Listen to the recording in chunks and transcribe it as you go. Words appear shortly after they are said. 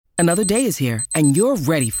Another day is here, and you're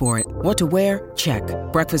ready for it. What to wear? Check.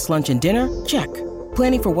 Breakfast, lunch, and dinner? Check.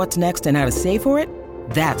 Planning for what's next and how to save for it?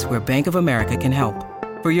 That's where Bank of America can help.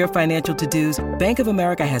 For your financial to-dos, Bank of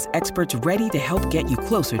America has experts ready to help get you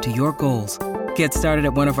closer to your goals. Get started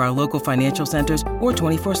at one of our local financial centers or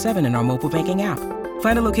 24/7 in our mobile banking app.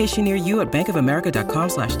 Find a location near you at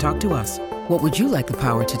bankofamerica.com/talktous. What would you like the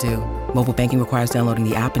power to do? Mobile banking requires downloading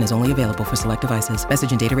the app and is only available for select devices.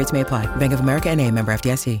 Message and data rates may apply. Bank of America N.A., member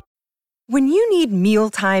FDIC. When you need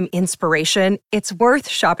mealtime inspiration, it's worth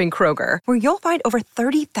shopping Kroger, where you'll find over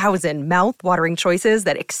 30,000 mouth-watering choices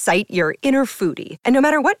that excite your inner foodie. And no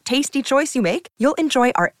matter what tasty choice you make, you'll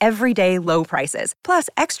enjoy our everyday low prices, plus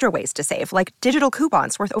extra ways to save, like digital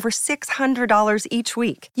coupons worth over $600 each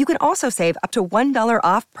week. You can also save up to $1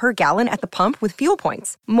 off per gallon at the pump with fuel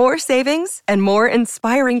points. More savings and more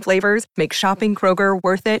inspiring flavors make shopping Kroger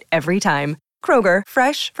worth it every time. Kroger,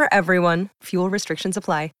 fresh for everyone. Fuel restrictions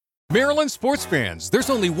apply. Maryland sports fans, there's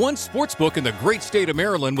only one sportsbook in the great state of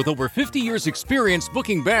Maryland with over 50 years experience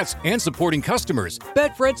booking bets and supporting customers.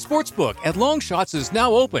 Betfred Sportsbook at Longshots is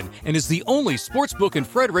now open and is the only sportsbook in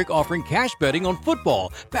Frederick offering cash betting on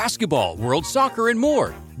football, basketball, world soccer, and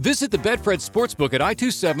more. Visit the Betfred Sportsbook at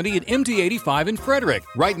I-270 and MD-85 in Frederick,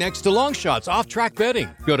 right next to Longshots off-track betting.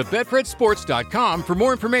 Go to betfredsports.com for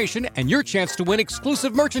more information and your chance to win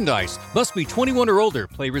exclusive merchandise. Must be 21 or older.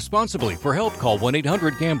 Play responsibly. For help, call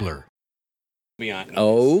 1-800-GAMBLER.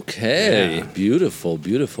 Okay, Yeah. beautiful,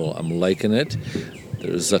 beautiful. I'm liking it.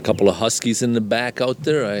 There's a couple of huskies in the back out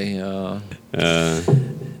there.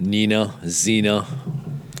 Nina, Zena,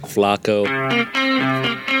 Flacco.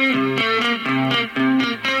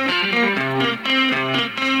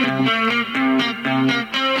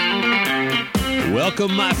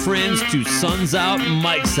 Welcome, my friends, to Suns Out,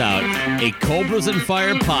 Mike's Out, a Cobras and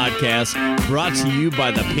Fire podcast brought to you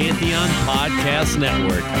by the Pantheon Podcast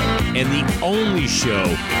Network, and the only show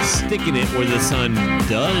sticking it where the sun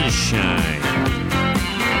does shine.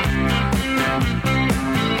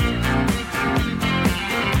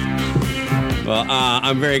 Well,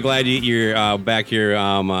 I'm very glad you're back here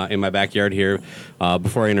in my backyard here.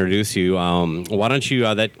 Before I introduce you, why don't you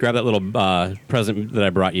grab that little present that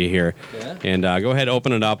I brought you here, and go ahead,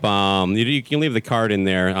 open it up. You can leave the card in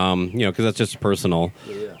there, because that's just personal.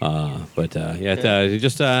 I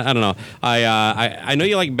don't know. I know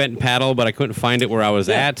you like bent paddle, but I couldn't find it where I was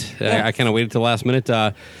at. I kind of waited till the last minute.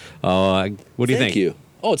 What do you think? Thank you.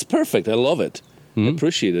 Oh, it's perfect. I love it. I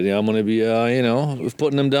appreciate it. Yeah, I'm going to be,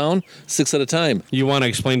 putting them down 6 at a time. You want to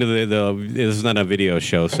explain to this is not a video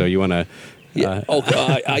show, so you want to... Yes.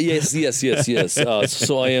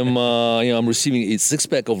 So I am, I'm receiving a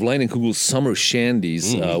 6-pack of Leinenkugel Summer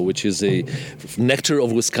Shandies, which is a nectar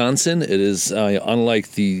of Wisconsin. It is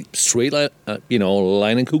unlike the straight,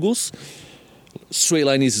 Leinenkugels. Straight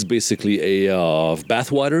Lineys is basically a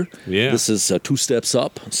bathwater. Yeah. This is 2 steps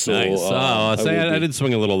up. So, nice. I did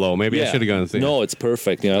swing a little low. Maybe I should have gone. No, it's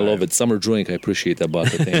perfect. I love it. Summer drink. I appreciate that,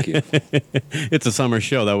 Bucket. Thank you. It's a summer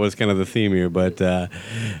show. That was kind of the theme here. But does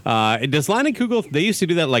Leinenkugel, they used to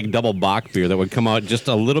do that like double Bock beer that would come out just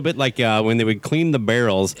a little bit like when they would clean the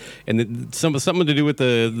barrels, and something to do with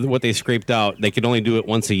what they scraped out. They could only do it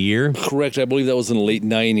once a year. Correct. I believe that was in the late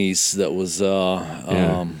 90s. That was...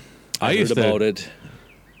 I heard about it.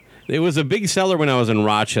 It was a big seller when I was in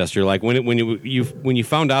Rochester. Like when you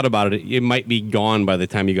found out about it, it might be gone by the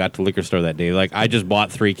time you got to the liquor store that day. Like I just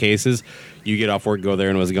bought 3 cases. You get off work, go there,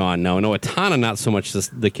 and it was gone. No, Owatonna, not so much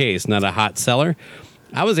the case. Not a hot seller.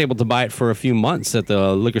 I was able to buy it for a few months at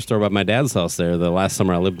the liquor store by my dad's house there the last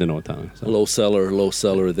summer I lived in Owatonna. So. Low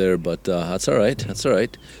seller there, but that's all right. That's all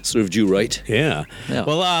right. Served you right. Yeah.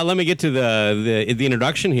 Well, let me get to the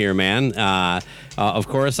introduction here, man. Of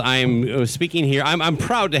course, I'm speaking here. I'm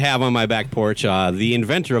proud to have on my back porch the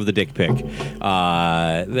inventor of the dick pic.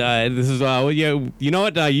 This is you know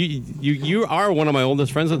what? You are one of my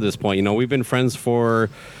oldest friends at this point. We've been friends for.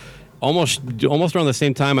 Almost around the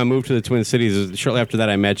same time I moved to the Twin Cities. Shortly after that,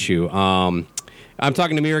 I met you. I'm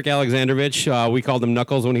talking to Mirek Alexandrovich. We called him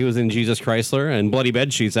Knuckles when he was in Jesus Chrysler and Bloody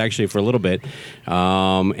Bedsheets, actually, for a little bit.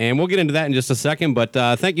 And we'll get into that in just a second. But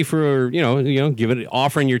thank you for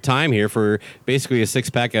offering your time here for basically a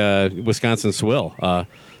 6-pack Wisconsin swill.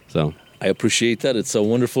 I appreciate that. It's a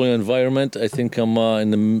wonderful environment. I think I'm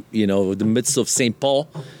in the midst of St. Paul,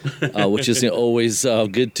 which is always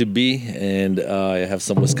good to be. And I have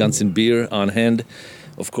some Wisconsin beer on hand.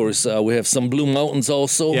 Of course, we have some Blue Mountains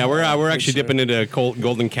also. Yeah, we're actually dipping into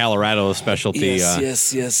Golden Colorado specialty.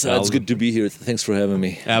 Yes. It's good to be here. Thanks for having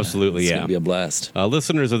me. Absolutely, It's yeah. going to be a blast.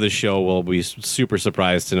 Listeners of the show will be super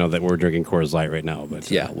surprised to know that we're drinking Coors Light right now.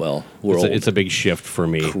 But Yeah, well, we're old. it's a big shift for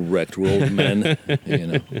me. Correct. We're old men.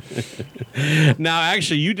 Now,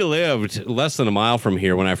 actually, you lived less than a mile from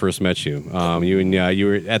here when I first met you. You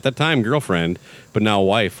were at that time girlfriend, but now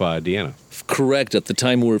wife, Deanna. Correct. At the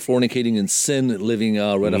time, we were fornicating in sin, living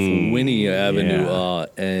right off Winnie Avenue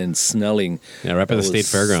and Snelling. Yeah, right by the State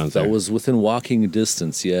Fairgrounds That there. was within walking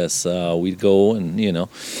distance, yes. We'd go and,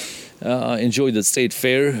 enjoy the State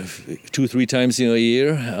Fair 2-3 times a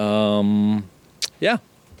year. Yeah.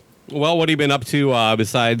 Well, what have you been up to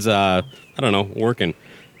besides, working?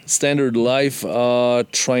 Standard life,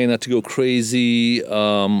 trying not to go crazy,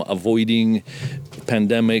 avoiding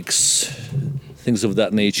pandemics, things of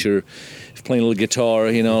that nature. Playing a little guitar,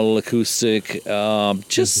 a little acoustic,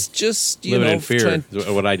 just Living in fear, trying- is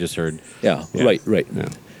what I just heard. Yeah, right. Yeah.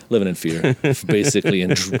 Living in fear, basically,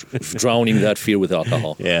 and drowning that fear with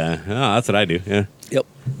alcohol. Yeah, that's what I do. Yeah. Yep.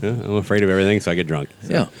 Yeah, I'm afraid of everything, so I get drunk.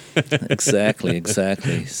 Yeah. Exactly.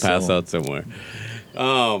 Pass out somewhere.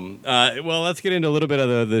 Well, let's get into a little bit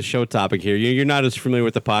of the show topic here. You're not as familiar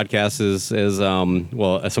with the podcast as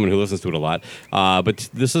someone who listens to it a lot. But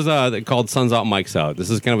this is called Sun's Out, Mike's Out. This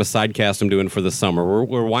is kind of a sidecast I'm doing for the summer.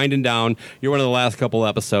 We're winding down. You're one of the last couple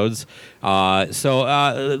episodes.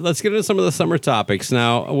 So let's get into some of the summer topics.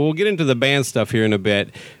 Now, we'll get into the band stuff here in a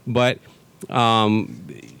bit, but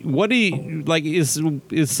what do you like? Is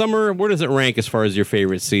summer? Where does it rank as far as your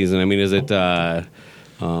favorite season? I mean, is it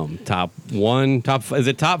top one? Is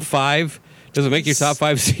it top five? Does it make your top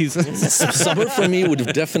 5 seasons? Summer for me would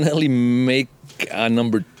definitely make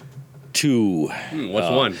number 2. What's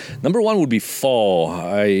one? Number 1 would be fall.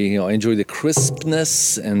 I enjoy the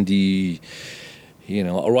crispness and the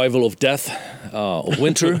arrival of death of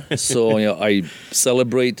winter. So I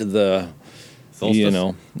celebrate the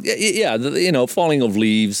Solstice? falling of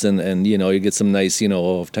leaves and you get some nice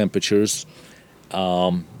temperatures.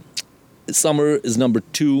 Summer is number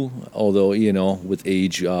 2, although with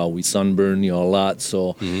age we sunburn a lot,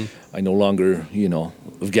 so I no longer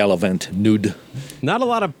gallivant nude. Not a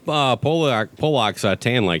lot of Polacks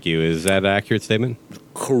tan like you. Is that an accurate statement?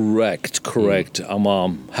 Correct.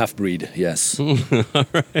 I'm half-breed, yes.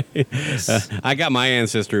 I got my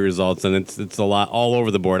ancestry results, and it's a lot all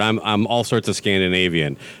over the board. I'm all sorts of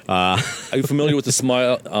Scandinavian. Are you familiar with the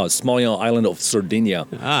small island of Sardinia?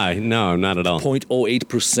 No, not at all.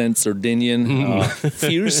 0.08% Sardinian.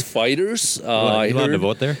 Fierce fighters. You allowed to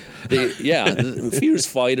vote there? The fierce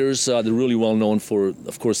fighters. They're really well known for,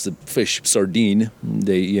 of course, the fish sardine.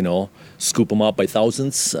 They scoop them up by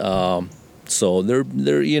thousands. So they're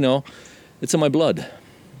it's in my blood.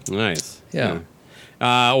 Nice. Yeah.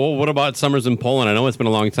 Well, what about summers in Poland? I know it's been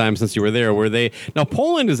a long time since you were there. Now,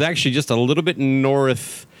 Poland is actually just a little bit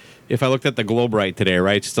north. If I looked at the globe right today,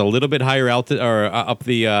 right, just a little bit higher altitude or up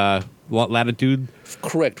the latitude.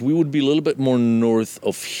 Correct. We would be a little bit more north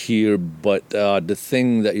of here, but the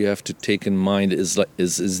thing that you have to take in mind is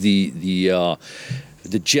the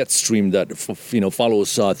jet stream that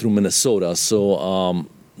follows through Minnesota. So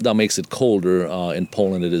that makes it colder. In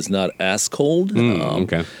Poland, it is not as cold.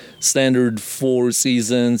 Okay. Standard 4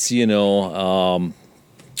 seasons,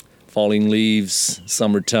 falling leaves,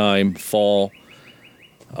 summertime, fall,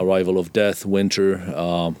 arrival of death,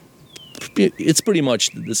 winter. It's pretty much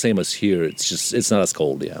the same as here. It's not as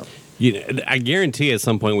cold, yeah. I guarantee at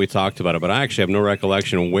some point we talked about it, but I actually have no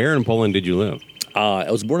recollection. Where in Poland did you live? I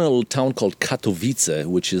was born in a little town called Katowice,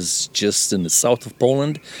 which is just in the south of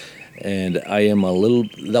Poland. And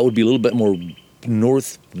that would be a little bit more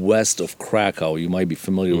northwest of Krakow. You might be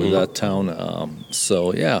familiar with that town.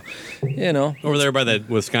 Over there by the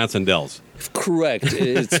Wisconsin Dells. Correct.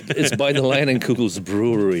 It's by the Leinenkugel's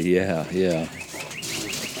brewery. Yeah.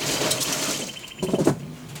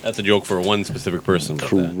 That's a joke for one specific person.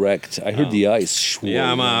 Correct. I heard the ice.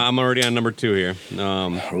 Yeah, I'm already on number 2 here.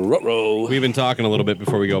 Ruh-roh. We've been talking a little bit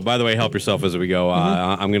before we go. By the way, help yourself as we go.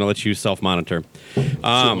 I'm going to let you self-monitor.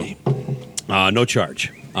 No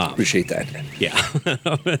charge. Appreciate that. Yeah.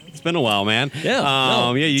 It's been a while, man.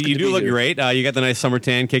 Yeah. You do look great. You got the nice summer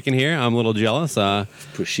tan kicking here. I'm a little jealous.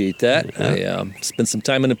 Appreciate that. I spend some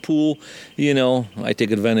time in the pool. I take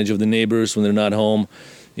advantage of the neighbors when they're not home.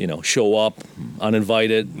 show up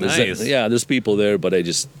uninvited. Nice. There's people there, but I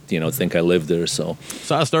just think I live there. So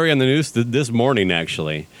Saw a story on the news this morning,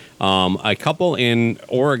 actually. A couple in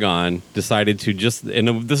Oregon decided to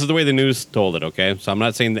and this is the way the news told it, okay? So I'm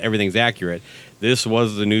not saying that everything's accurate. This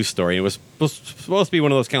was the news story. It was supposed to be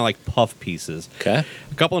one of those kind of like puff pieces. Okay.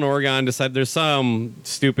 A couple in Oregon decided there's some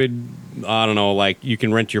stupid, I don't know, like you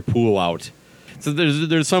can rent your pool out. So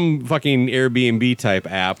there's some fucking Airbnb type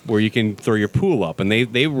app where you can throw your pool up, and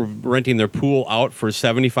they were renting their pool out for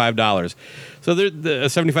 $75. So they're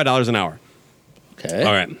 $75 an hour. Okay.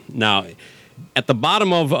 All right. Now, at the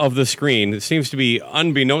bottom of the screen, it seems to be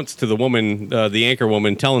unbeknownst to the woman, the anchor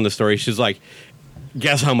woman telling the story. She's like,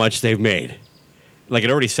 guess how much they've made? Like it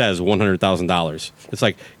already says $100,000. It's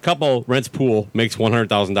like couple rents pool, makes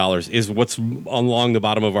 $100,000 is what's along the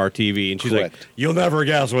bottom of our TV, and she's Correct. like, "You'll never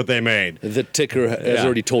guess what they made." The ticker has Yeah.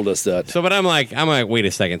 already told us that. So, but I'm like, wait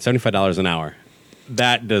a second, $75 an hour.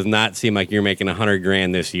 That does not seem like you're making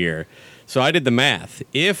 $100,000 this year. So I did the math.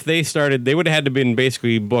 If they started, they would have had to been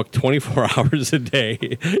basically booked 24 hours a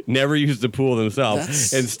day, never used the pool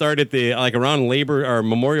themselves, and start at around Labor or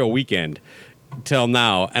Memorial Weekend till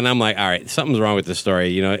now. And I'm like, all right, something's wrong with this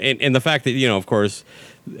story, and the fact that, of course,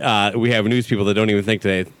 we have news people that don't even think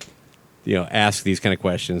to, ask these kind of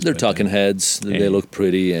questions. They're talking heads. They look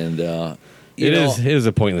pretty, and it is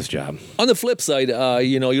a pointless job. On the flip side,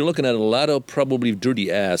 you're looking at a lot of probably dirty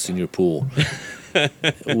ass in your pool,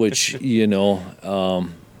 which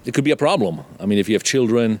it could be a problem. I mean, if you have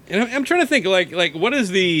children. And I'm trying to think, like what is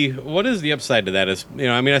the upside to that? Is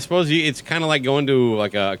I suppose it's kind of like going to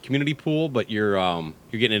like a community pool, but you're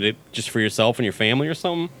getting it just for yourself and your family or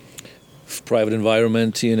something. Private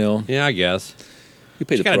environment, Yeah, I guess. You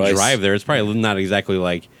pay the Got to price. drive there. It's probably not exactly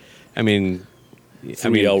like,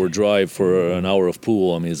 3-hour drive for an hour of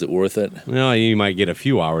pool. I mean, is it worth it? Well, you might get a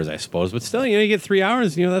few hours, I suppose, but still, you get 3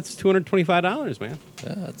 hours. That's $225, man.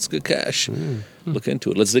 Yeah, that's good cash. Look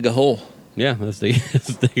into it. Let's dig a hole. Yeah, let's go.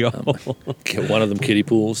 Get one of them kiddie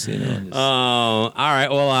pools. Just- All right.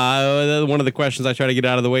 Well, one of the questions I try to get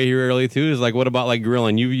out of the way here early too is like, what about like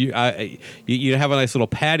grilling? You have a nice little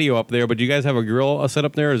patio up there, but do you guys have a grill set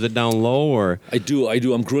up there? Is it down low or? I do.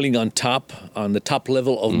 I'm grilling on the top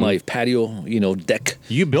level of my patio, deck.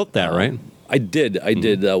 You built that, right? I did.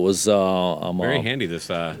 That was I'm Very handy. This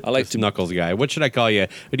like this to- Knuckles guy. What should I call you?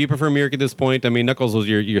 Do you prefer Mirk at this point? I mean, Knuckles was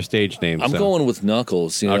your stage name. I'm so. going with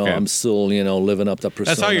Knuckles. Okay. I'm still living up that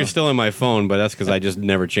persona. That's how you're still in my phone, but that's because I just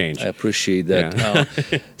never changed. I appreciate that. Yeah.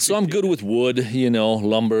 So I'm good with wood,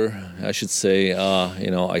 lumber, I should say.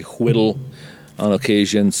 I whittle on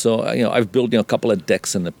occasion. So, I've built a couple of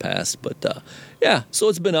decks in the past, but so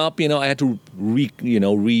it's been up. I had to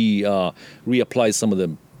reapply some of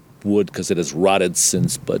the wood because it has rotted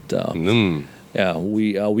since. But yeah,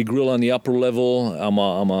 we grill on the upper level. I'm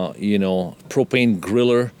a propane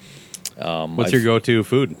griller. What's your go-to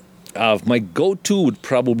food? My go-to would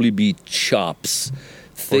probably be chops.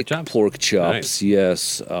 Thick pork chops. Nice.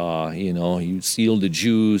 Yes. You seal the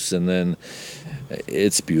juice and then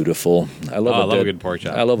it's beautiful. I love a good pork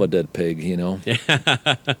chop. I love a dead pig,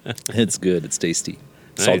 It's good. It's tasty.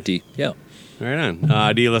 Nice. Salty. Yeah. Right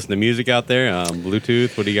on. Do you listen to music out there?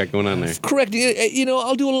 Bluetooth? What do you got going on there? Correct.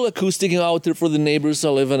 I'll do a little acoustic out there for the neighbors. I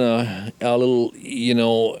live in a little,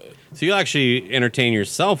 So you actually entertain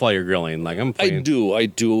yourself while you're grilling? Like I'm playing. I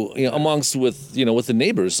do. Amongst with the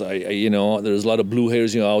neighbors. There's a lot of blue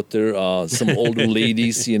hairs out there. Some older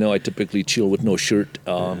ladies. I typically chill with no shirt.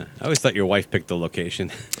 I always thought your wife picked the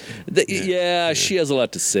location. She has a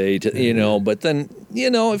lot to say. But then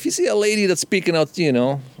if you see a lady that's speaking out,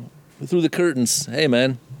 through the curtains, hey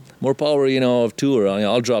man, more power. To her.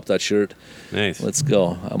 I'll drop that shirt. Nice. Let's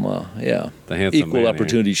go. I'm The handsome equal man,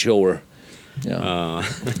 opportunity shower. Yeah.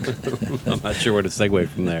 I'm not sure where to segue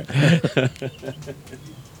from there.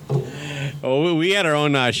 Oh, we had our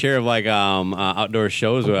own share of like outdoor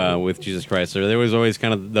shows with Jesus Christ. There was always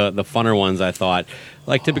kind of the funner ones. I thought,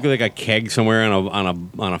 like typically like a keg somewhere on a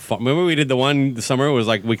farm. Remember we did the one this summer? It was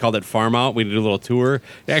like we called it Farm Out. We did a little tour.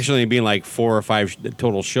 It actually being like 4 or 5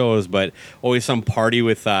 total shows, but always some party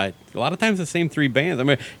with a lot of times the same 3 bands. I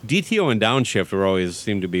mean, DTO and Downshift were always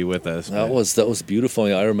seem to be with us. That was beautiful.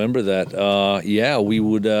 I remember that. We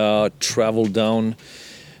would travel down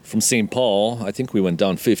from St. Paul. I think we went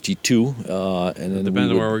down 52. And then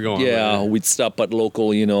depends on where we're going. Yeah, we'd stop at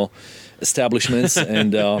local, establishments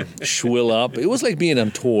and shrill up. It was like being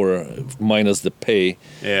on tour, minus the pay.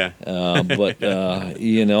 Yeah. But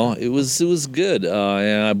it was good.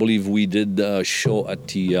 And I believe we did a show at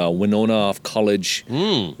the Winona College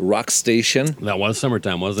rock station. That was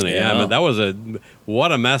summertime, wasn't it? Yeah. Yeah, but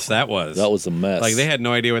what a mess that was. That was a mess. Like they had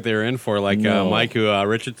no idea what they were in for. Like No. Mike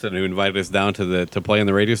Richardson, who invited us down to play on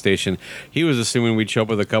the radio station, he was assuming we'd show up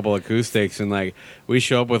with a couple acoustics, and like we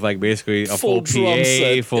show up with like basically a full drum PA,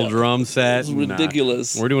 set. full Yeah. drum set. It was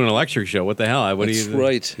ridiculous. We're doing an electric show. What the hell? What That's do you,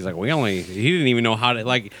 right. He's like, he didn't even know how to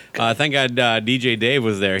like. Thank God DJ Dave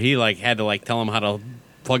was there. He like had to like tell him how to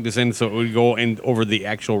plug this in so it would go in over the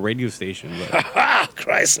actual radio station. But,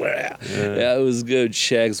 Chrysler. Yeah, it was good.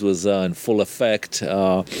 Shags was in full effect.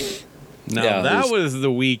 no, Yeah, that it was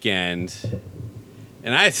the weekend,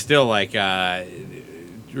 and I still like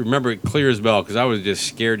remember it clear as bell because I was just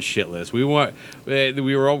scared shitless. We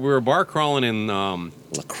were bar crawling in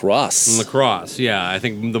Lacrosse. Lacrosse. Yeah, I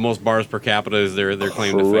think the most bars per capita is their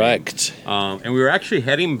claim to fame. Correct. And we were actually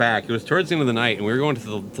heading back. It was towards the end of the night, and we were going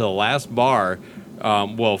to the last bar.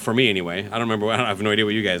 Well, for me anyway. I don't remember. I have no idea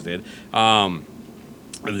what you guys did.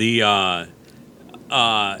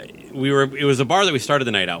 It was a bar that we started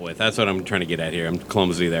the night out with. That's what I'm trying to get at here. I'm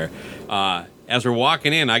clumsy there. As we're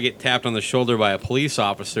walking in, I get tapped on the shoulder by a police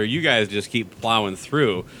officer. You guys just keep plowing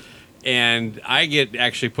through. And I get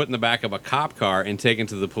actually put in the back of a cop car and taken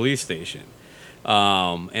to the police station.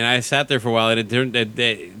 And I sat there for a while. And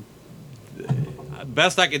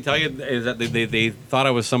best I can tell you is that they thought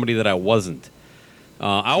I was somebody that I wasn't.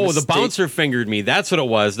 The bouncer fingered me. That's what it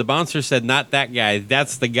was. The bouncer said, "Not that guy.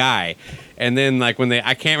 That's the guy." And then, like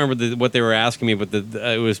I can't remember what they were asking me, but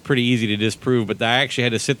it was pretty easy to disprove. But I actually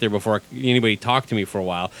had to sit there before anybody talked to me for a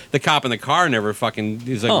while. The cop in the car never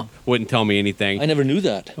wouldn't tell me anything. I never knew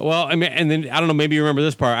that. Well, I mean, and then I don't know. Maybe you remember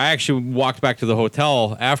this part. I actually walked back to the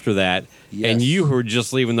hotel after that, and you were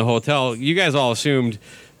just leaving the hotel. You guys all assumed,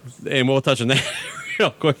 and we'll touch on that real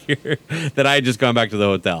quick here, that I had just gone back to the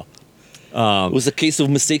hotel. It was a case of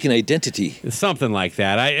mistaken identity. Something like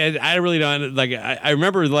that. I really don't like. I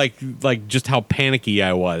remember like just how panicky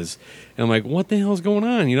I was, and I'm like, what the hell's going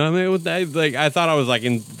on? You know, what I mean, I thought I was like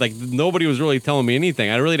nobody was really telling me anything.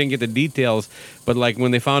 I really didn't get the details, but like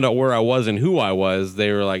when they found out where I was and who I was,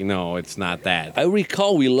 they were like, no, it's not that. I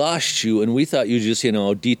recall we lost you, and we thought you just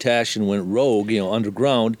detached and went rogue,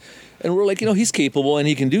 underground, and we're like, he's capable and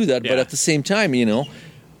he can do that, but at the same time, a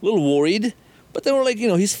little worried. But then we're like,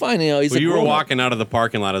 he's fine. He's you were walking out of the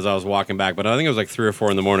parking lot as I was walking back, but I think it was like 3 or 4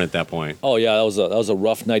 in the morning at that point. Oh yeah, that was a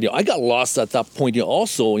rough night. I got lost at that point.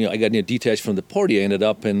 Also, I got detached from the party. I ended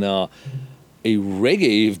up in a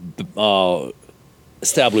reggae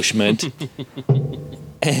establishment,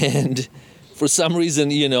 and for some reason,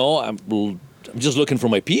 I'm just looking for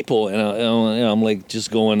my people, and I'm like just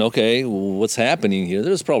going, okay, what's happening here?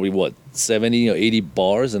 There's probably 70 or 80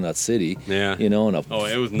 bars in that city. Yeah. In a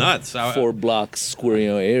it was nuts. 4-block square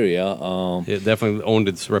area. It definitely owned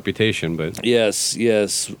its reputation, but Yes.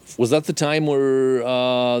 Was that the time where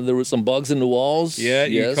there were some bugs in the walls? yeah,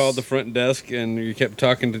 you Yes. called the front desk and you kept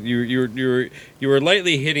talking to you were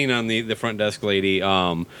lightly hitting on the front desk lady,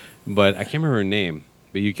 but I can't remember her name.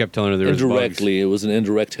 But you kept telling her there was bugs. Indirectly. It was an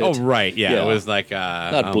indirect hit. Oh right, yeah. Yeah. It was like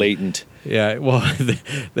Not blatant. Yeah, well,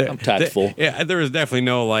 I'm tactful. there was definitely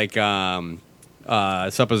no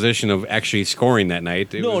supposition of actually scoring that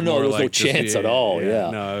night. It No, was no, more there was no like just- chance at all, yeah.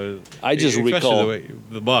 No, it was- I just especially recall-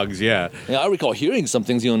 the bugs. Yeah, I recall hearing some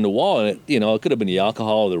things on the wall, and it could have been the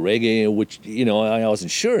alcohol or the reggae, which I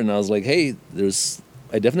wasn't sure, and I was like, hey,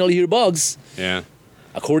 I definitely hear bugs. yeah.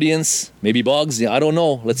 Accordions, maybe bugs. Yeah, I don't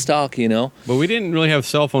know. Let's talk. But we didn't really have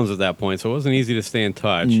cell phones at that point, so it wasn't easy to stay in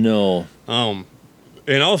touch. No.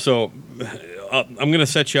 And also, I'm going to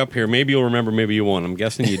set you up here. Maybe you'll remember, maybe you won't. I'm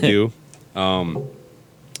guessing you do.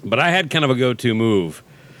 But I had kind of a go-to move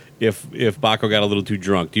if Baco got a little too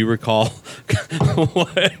drunk. Do you recall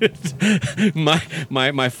what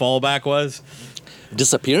my fallback was?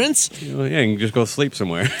 Disappearance? Yeah, you can just go sleep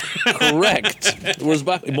somewhere. Correct. Was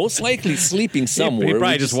most likely sleeping somewhere. He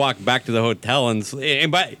probably We just walked back to the hotel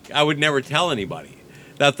but I would never tell anybody.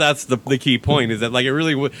 That's the key point, is that like it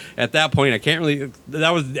really would at that point I can't really,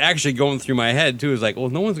 that was actually going through my head too, is like, well,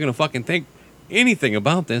 no one's gonna fucking think anything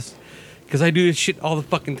about this because I do this shit all the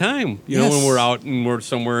fucking time, Yes. when we're out and we're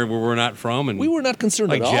somewhere where we're not from, and we were not concerned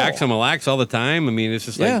like at all. Jack's and Mille Lacs all the time. I mean, it's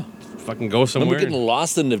just like fucking go somewhere. Remember getting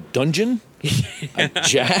lost in the dungeon at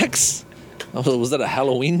Jack's? Oh, was that a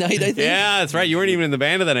Halloween night, I think? Yeah, that's right. You weren't even in the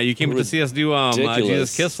band that night. You came to see us do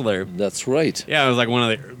Ridiculous. Jesus Kissler. That's right. Yeah, it was like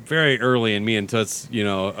one of the very early in me and Toots,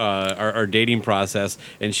 our dating process.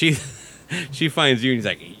 And she finds you and he's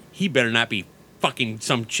like, he better not be fucking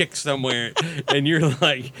some chick somewhere, and you're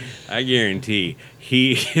like, I guarantee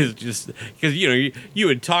he is just because you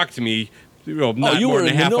would talk to me. Not you more were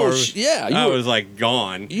than a half hour. I were, was like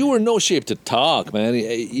gone. You were in no shape to talk, man.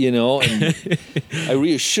 And I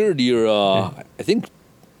reassured your, I think,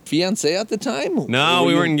 fiance at the time. No,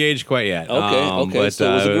 we weren't engaged quite yet. Okay. But,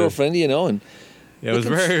 so it was a girlfriend, and it was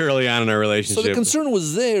very early on in our relationship. So the concern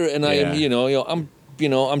was there, and I am,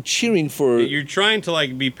 I'm cheering for. You're trying to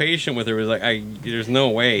like be patient with her. It was like, there's no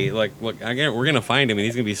way. Like, look, we're gonna find him, and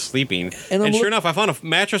he's gonna be sleeping. And sure enough, I found a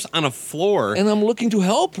mattress on a floor. And I'm looking to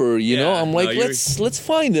help her. I'm like, let's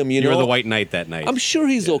find him. You were the white knight that night. I'm sure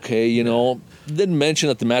he's okay. Didn't mention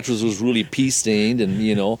that the mattress was really pee stained,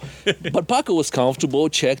 and but Paco was comfortable,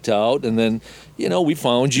 checked out, and then we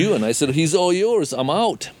found you, and I said, he's all yours. I'm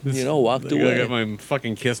out. Walked away. I got my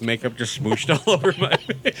fucking Kiss makeup just smooshed all over my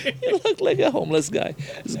face. You look like a homeless guy.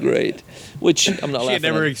 It's great. Which I'm not laughing. She had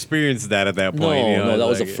never experienced that at that point. No, that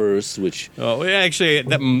was the first. Which actually,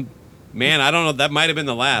 that man, I don't know. That might have been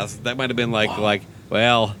the last. That might have been like,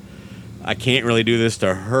 well, I can't really do this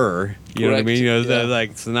to her. You know what I mean?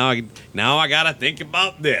 Like, so now I gotta think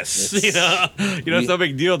about this. It's no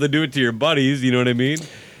big deal to do it to your buddies. You know what I mean?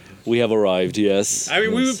 We have arrived, yes. I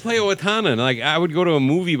mean, we would play Owatonna, and like I would go to a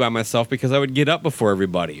movie by myself because I would get up before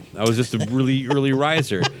everybody. I was just a really early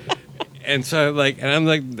riser, and so I'm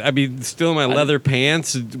like, I'd be still in my leather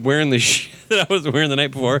pants, wearing the shit that I was wearing the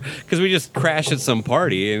night before because we just crashed at some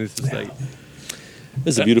party, and it's just like. It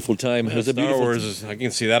was a beautiful time. It was a beautiful. Star Wars. I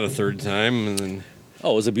can see that a third time, and then.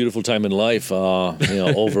 Oh, it was a beautiful time in life.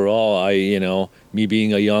 Overall, me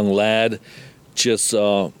being a young lad, just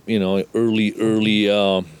early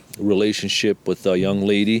relationship with a young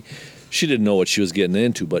lady. She didn't know what she was getting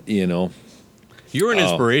into, but you were an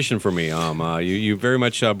inspiration for me. You very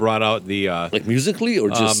much brought out the like musically or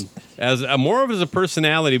just as more of as a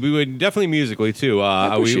personality. We would definitely musically too.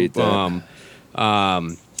 I appreciate that.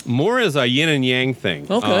 More as a yin and yang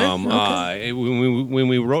thing. Okay. When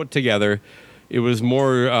we wrote together, it was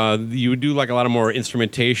more, you would do like a lot of more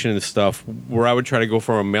instrumentation and stuff where I would try to go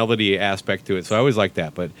for a melody aspect to it. So I always liked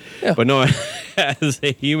that. But no, as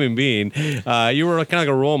a human being, you were kind of like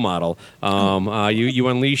a role model. You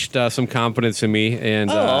unleashed some confidence in me, and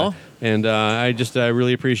I just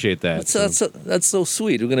really appreciate that. That's so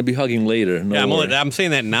sweet. We're going to be hugging later. I'm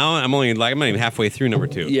saying that now. I'm not even halfway through number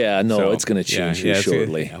 2. Yeah, no, so, it's going to change here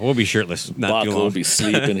shortly. We'll be shirtless. Not Baco will be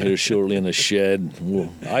sleeping here shortly in the shed.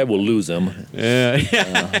 I will lose him.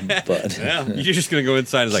 But you're just going to go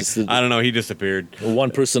inside. It's like, I don't know. He disappeared.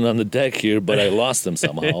 One person on the deck here, but I lost him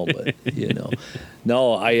somehow. But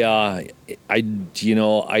no, I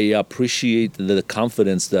appreciate the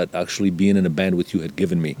confidence that actually being in a band with you had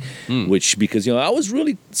given me. Which because I was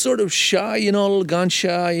really sort of shy, a little gun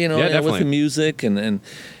shy, with the music, and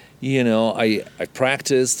I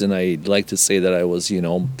practiced, and I like to say that I was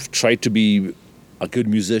tried to be a good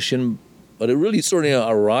musician, but it really sort of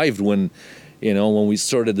arrived when we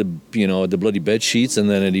started the Bloody Bed Sheets, and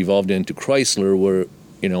then it evolved into Chrysler, where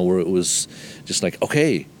it was just like,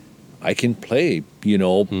 okay, I can play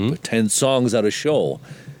 10 songs at a show.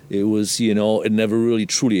 It was, it never really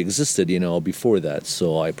truly existed, before that.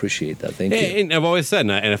 So I appreciate that. Thank you. And I've always said,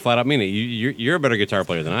 and I flat out mean it, you're a better guitar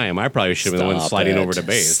player than I am. I probably should have been the one sliding over to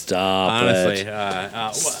bass. Stop Honestly,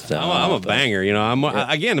 I'm a banger.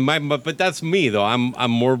 But that's me though.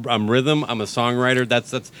 I'm rhythm. I'm a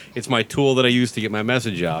songwriter. It's my tool that I use to get my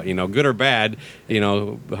message out. Good or bad.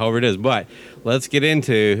 However it is. But let's get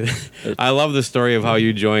into. I love the story of how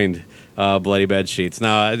you joined Bloody Bed Sheets.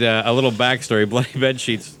 Now, a little backstory. Bloody Bed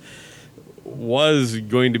Sheets was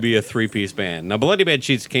going to be a 3-piece band. Now, Bloody Bed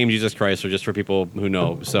Sheets came Jesus Christ, or just for people who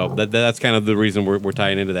know. So that's kind of the reason we're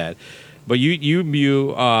tying into that. But you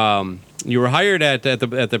were hired at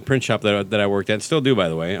the print shop that I worked at, still do, by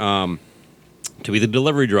the way, to be the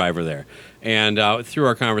delivery driver there. And through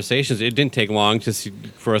our conversations, it didn't take long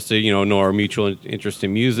for us to know our mutual interest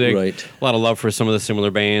in music. Right. A lot of love for some of the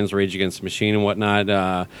similar bands, Rage Against the Machine and whatnot,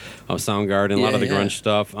 Soundgarden, a lot of the grunge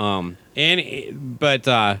stuff.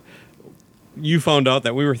 But you found out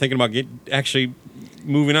that we were thinking about actually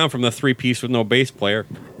moving on from the 3-piece with no bass player,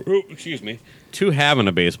 to having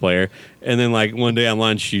a bass player. And then like one day on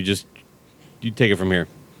lunch, you take it from here.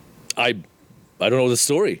 I don't know the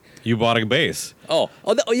story. You bought a bass. Yeah. I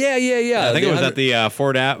think it was at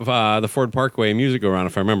the Ford Parkway Music Go-Round,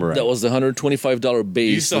 if I remember right. That was the $125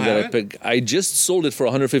 bass. You still have it? I picked. I just sold it for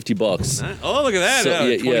 $150. Oh, look at that!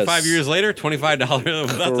 So, 25 years later, $25.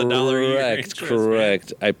 That's $1 a year.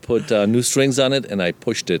 Correct. I put new strings on it and I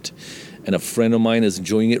pushed it. And a friend of mine is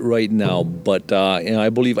enjoying it right now. But I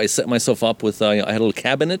believe I set myself up with. I had a little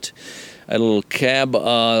cabinet. I had a little cab. It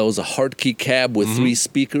was a Hartke cab with 3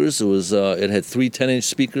 speakers. It had 3 10-inch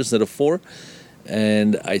speakers instead of 4.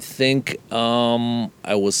 And I think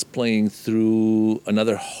I was playing through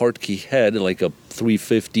another Hartke head, like a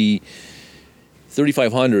 350,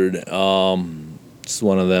 3500. It's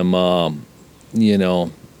one of them,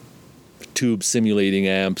 tube simulating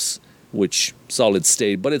amps, which solid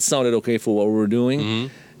state, but it sounded okay for what we were doing.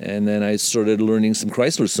 And then I started learning some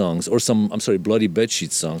Chrysler songs, or Bloody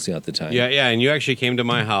Bedsheet songs at the time. Yeah, and you actually came to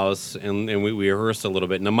my house, and we rehearsed a little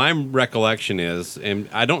bit. Now, my recollection is, and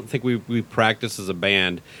I don't think we practiced as a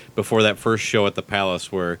band before that first show at the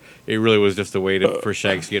Palace, where it really was just a way for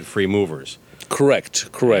Shags to get free movers. Correct,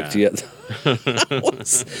 yeah.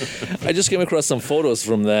 I just came across some photos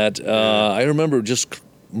from that. I remember just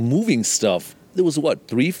moving stuff. There was,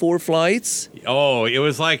 3-4 flights? Oh, it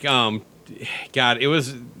was like, it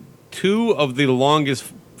was 2 of the longest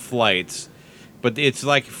flights, but it's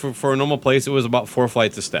like for a normal place, it was about 4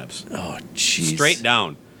 flights of steps. Oh, jeez. Straight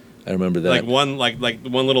down. I remember that. Like one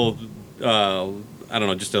little, I don't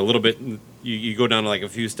know, just a little bit. You go down like a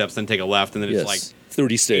few steps, then take a left, and then it's like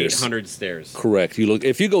 30 stairs. 800 stairs. Correct.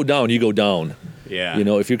 If you go down, you go down. Yeah.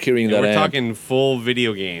 If you're carrying that we're amp. talking full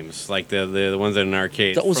video games, like the ones in an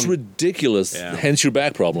arcade. That was ridiculous. Yeah. Hence your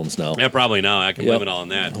back problems now. Yeah, probably now. I can blame it all on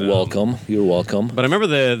that. Welcome. You're welcome. But I remember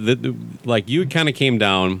the like you kind of came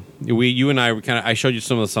down. You and I I showed you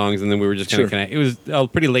some of the songs, and then we were just kind of it was a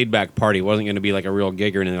pretty laid back party. It wasn't going to be like a real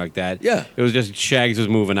gig or anything like that. Yeah. It was just Shags was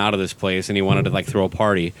moving out of this place, and he wanted to like throw a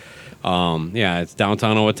party. It's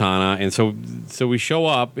downtown Owatonna, and so we show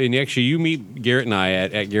up, and actually you meet Garrett and I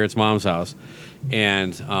at Garrett's mom's house,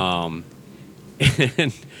 and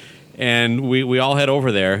and we all head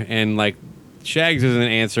over there, and like Shags isn't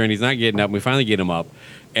answering, he's not getting up, and we finally get him up,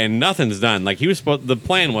 and nothing's done. Like the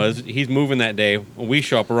plan was he's moving that day. We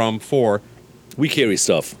show up around 4. We carry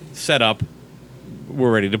stuff. Set up.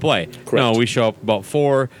 We're ready to play. Correct. No, we show up about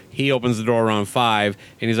 4. He opens the door around 5,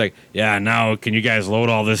 and he's like, "Yeah, now can you guys load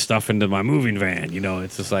all this stuff into my moving van?"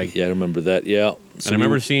 It's just like, yeah, I remember that. Yeah, and I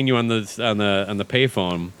remember seeing you on the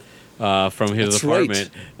payphone from his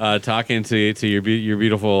apartment, talking to your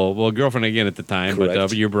beautiful girlfriend again at the time, Correct.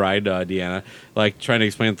 but your bride Deanna, like trying to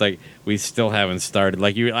explain it's like we still haven't started.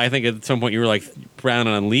 Like I think at some point you were like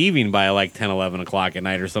planning on leaving by like 10, 11 o'clock at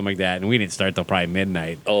night or something like that, and we didn't start till probably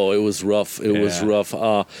midnight. Oh, it was rough. It was rough.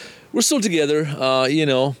 We're still together.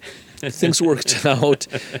 Things worked out.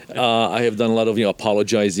 I have done a lot of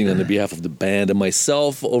apologizing on the behalf of the band and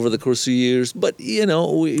myself over the course of years. But I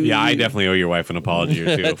definitely owe your wife an apology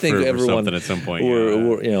or two. I think for something at some point.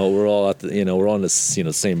 We're all at we're on this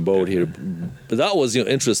same boat here. But that was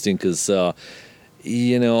interesting because I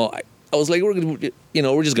was like,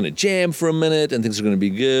 we're just gonna jam for a minute and things are gonna be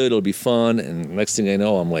good. It'll be fun. And next thing I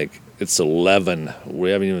know, I'm like, it's 11. We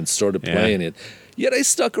haven't even started playing it. Yet I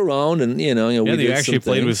stuck around, and we you actually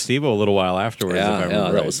played with Steve a little while afterwards. Yeah,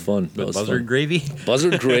 that right. Was fun. That was Buzzard Gravy.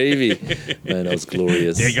 Buzzard Gravy, man, that was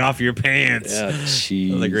glorious. Take off your pants. Yeah, jeez.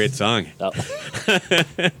 That was a great song.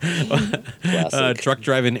 Classic. Truck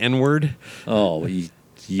driving N-word. Oh,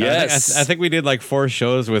 yes. I think we did like 4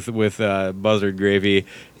 shows with Buzzard Gravy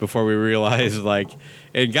before we realized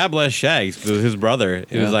and God bless Shags, his brother.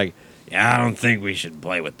 It was like, I don't think we should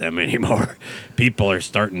play with them anymore. People are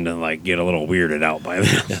starting to get a little weirded out by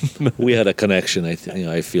them. We had a connection. I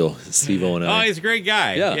feel Steve-O and I. Oh, he's a great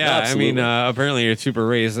guy. Yeah, absolutely. I mean, apparently you're super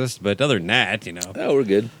racist, but other than that, Yeah, we're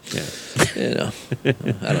good. Yeah.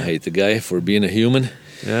 I don't hate the guy for being a human.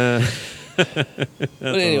 Yeah. But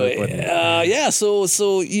anyway, So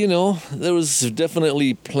there was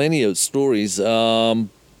definitely plenty of stories.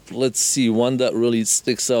 Let's see, one that really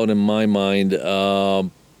sticks out in my mind.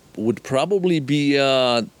 Would probably be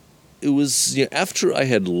it was after I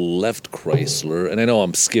had left Chrysler, and I know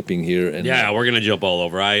I'm skipping here. And we're gonna jump all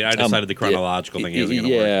over. I decided the chronological thing isn't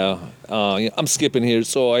gonna work. I'm skipping here.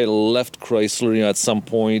 So I left Chrysler. At some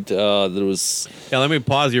point, there was. Yeah, let me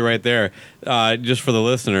pause you right there, just for the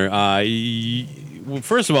listener.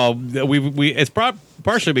 First of all, it's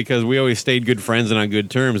partially because we always stayed good friends and on good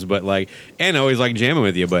terms, but and I always like jamming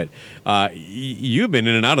with you. But you've been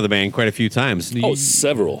in and out of the band quite a few times.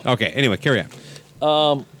 Several. Okay. Anyway, carry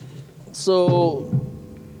on. So,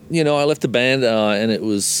 I left the band, and it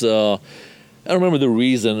was. I don't remember the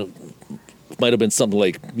reason. It might have been something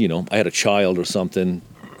like I had a child or something,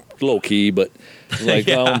 low key, but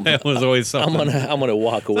it was always something. I'm gonna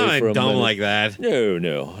walk away for a dumb minute. like that.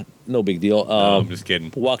 No big deal. I'm just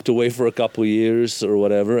kidding. Walked away for a couple of years or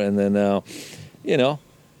whatever, and then all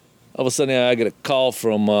of a sudden I get a call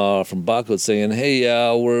from Baco saying, "Hey,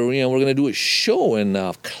 we're gonna do a show in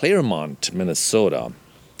Claremont, Minnesota."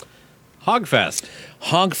 Hogfest.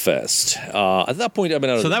 Hogfest. At that point, I've been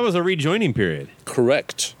out of So that was a rejoining period.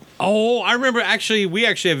 correct. Oh, I remember. Actually, we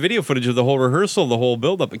actually have video footage of the whole rehearsal, the whole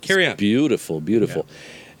build-up. But carry on. Beautiful.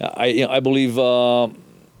 I believe, I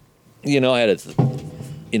had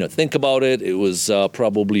to, think about it. It was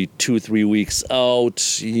probably 2-3 weeks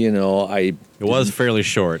out. It was fairly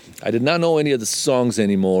short. I did not know any of the songs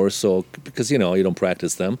anymore, so because you don't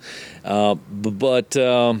practice them, but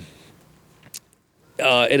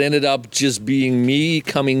it ended up just being me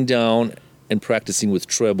coming down and practicing with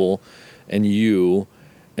treble, and you,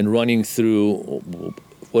 and running through.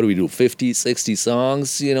 What do we do? 50, 60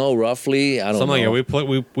 songs, roughly. I don't Something know. like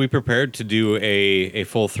that. We prepared to do a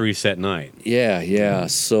full 3-set night Yeah.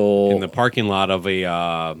 So in the parking lot of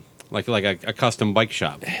a like a custom bike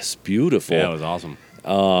shop. it's beautiful. Yeah, it was awesome.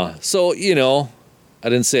 So, I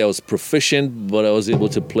didn't say I was proficient, but I was able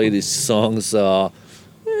to play these songs, with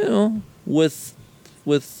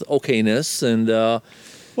okayness. And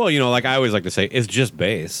Well, like I always like to say, it's just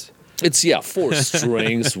bass. it's, 4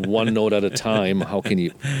 strings, one note at a time. How can you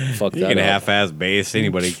fuck You that can up? half-ass bass.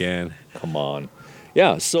 Anybody can. Come on.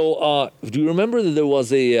 Yeah, so do you remember that there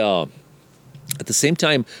was at the same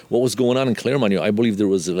time, what was going on in Claremont, I believe there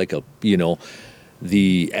was like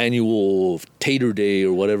the annual Tater Day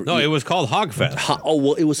or whatever. No, it was called Hogfest.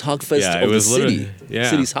 Well, it was Hogfest Yeah, of it the was city. literally- yeah.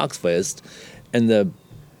 City's Hogfest. And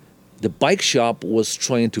the bike shop was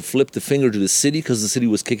trying to flip the finger to the city because the city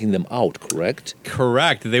was kicking them out, correct?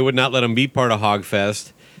 Correct. They would not let them be part of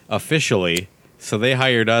Hogfest officially, so they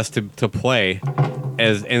hired us to play,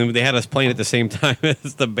 and they had us playing at the same time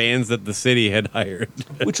as the bands that the city had hired.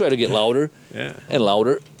 We tried to get louder Yeah. and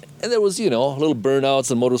louder. And there was, little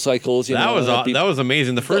burnouts and motorcycles. That was people- that was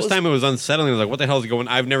amazing. The first was- time it was unsettling. I was like, "What the hell is going?"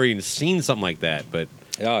 I've never even seen something like that. But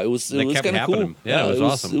Yeah, it was That kept kind of cool. happening. Yeah, it was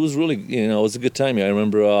awesome. It was really, it was a good time. I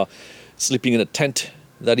remember sleeping in a tent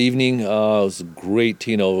that evening. It was great,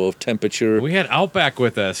 temperature. we had Outback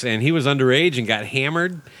with us, and he was underage and got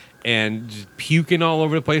hammered and just puking all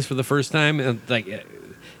over the place for the first time. And like,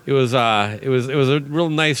 it was a real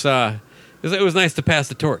nice. It was nice to pass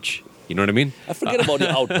the torch. You know what I mean? I forget about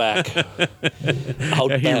the Outback.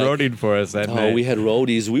 Yeah, he roadied for us that night. Oh, we had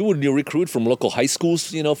roadies. We would recruit from local high schools,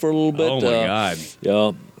 for a little bit. Oh my God!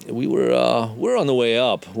 Yeah, we're on the way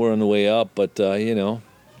up. We're on the way up, but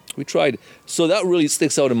we tried. So that really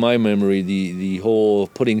sticks out in my memory. The whole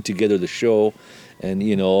putting together the show, and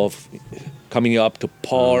coming up to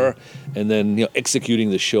par, and then executing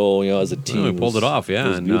the show, as a team. Well, we pulled it off, yeah. It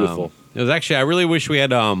was and, beautiful. It was actually. I really wish we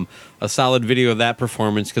had a solid video of that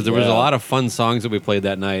performance because there was a Yeah. lot of fun songs that we played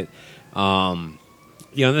that night. And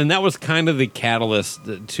that was kind of the catalyst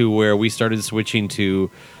to where we started switching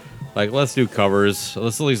to, like, let's do covers.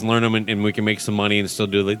 Let's at least learn them, and we can make some money and still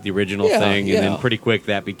do the original Yeah, thing. And then yeah. pretty quick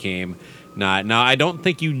that became not. Now I don't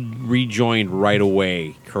think you rejoined right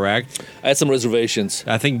away, correct? I had some reservations.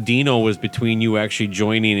 I think Dino was between you actually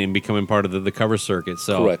joining and becoming part of the cover circuit.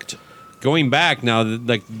 So Correct. going back now,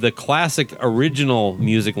 the classic original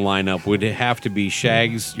music lineup would have to be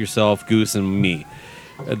Shags, yourself, Goose, and me.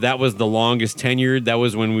 That was the longest tenured. That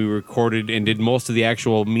was when we recorded and did most of the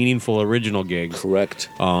actual meaningful original gigs. Correct.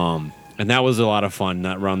 And that was a lot of fun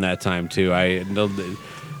around that time too.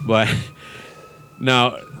 But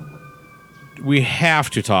now we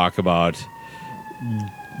have to talk about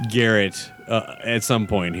Garrett at some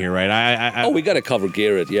point here, right? We got to cover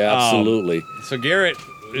Garrett. Yeah, absolutely. So Garrett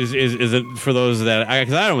is it for those that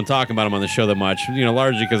because I don't talk about him on the show that much,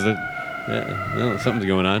 largely because something's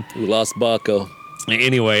going on. We lost Baco.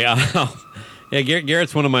 Anyway, yeah,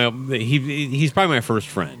 Garrett's one of my. He's probably my first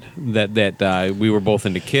friend. That we were both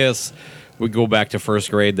into Kiss. We go back to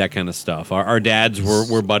first grade, that kind of stuff. Our dads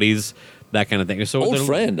were buddies, that kind of thing. So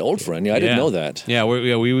Old friend. Yeah, I didn't know that. Yeah,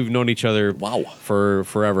 we've known each other. Wow. For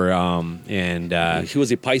forever. He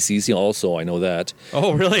was a Pisces. Also, I know that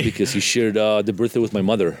Oh, really? because he shared the birthday with my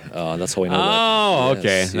mother. That's how I know that. Oh,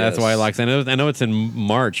 Yes, okay. That's why I like. I know it's in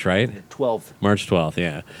March, right? 12. March 12th,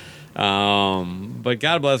 yeah. But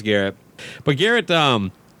God bless Garrett. But Garrett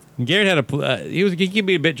had he could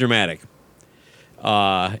be a bit dramatic.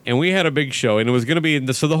 And we had a big show, and it was going to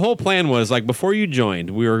be so. The whole plan was like before you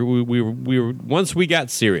joined, we were once we got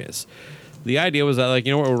serious. The idea was that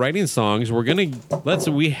we're writing songs.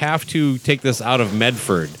 We have to take this out of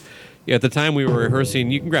Medford. Yeah, at the time we were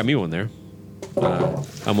rehearsing. You can grab me one there.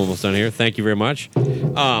 I'm almost done here. Thank you very much.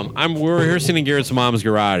 We're rehearsing in Garrett's mom's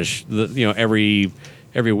garage.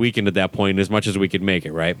 Every weekend at that point, as much as we could make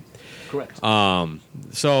it, right? Correct.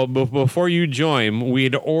 So before you joined, we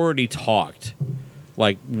had already talked,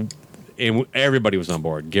 and everybody was on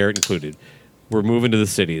board, Garrett included. were moving to the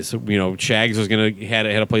cities. You know, Shags was had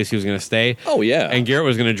a place he was gonna stay. Oh, yeah. And Garrett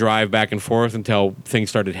was gonna drive back and forth until things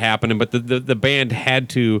started happening. But the band had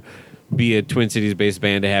to be a Twin Cities based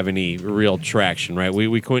band to have any real traction, right?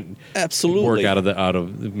 We couldn't Absolutely work out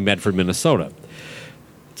of Medford, Minnesota.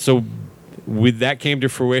 So with that came to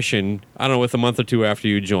fruition, I don't know, with a month or two after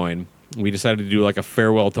you joined, we decided to do like a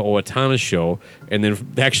farewell to Owatonna show. And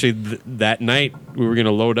then actually that night we were going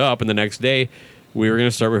to load up, and the next day we were going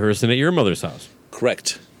to start rehearsing at your mother's house.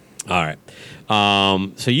 Correct. All right.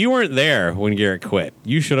 So you weren't there when Garrett quit.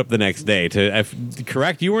 You showed up the next day.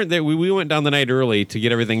 Correct? You weren't there. We went down the night early to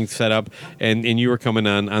get everything set up, and you were coming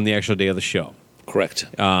on the actual day of the show. Correct.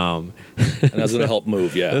 And I was going to help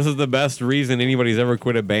move, yeah. This is the best reason anybody's ever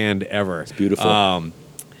quit a band ever. It's beautiful.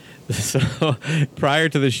 So prior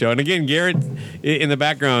to the show, and again, Garrett in the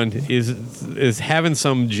background is having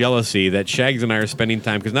some jealousy that Shags and I are spending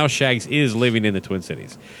time, because now Shags is living in the Twin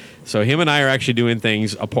Cities. So him and I are actually doing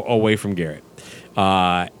things away from Garrett.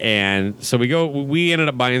 And so we ended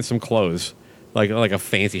up buying some clothes. Like a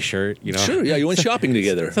fancy shirt, you know. Sure, yeah, you went shopping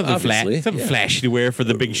together. something obviously. flashy to wear for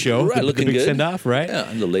the big show, right? Looking the big good. send off, right? Yeah,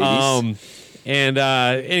 and the ladies.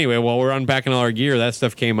 Anyway, while we're unpacking all our gear, that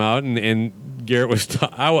stuff came out, and Garrett was.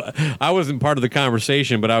 I wasn't part of the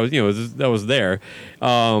conversation, but I was, I was there.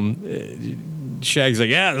 Shag's like,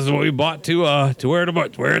 yeah, this is what we bought to wear at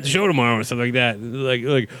the show tomorrow, or something like that.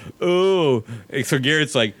 Like, oh, and so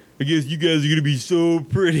Garrett's like, I guess you guys are going to be so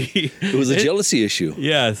pretty. It was a jealousy issue.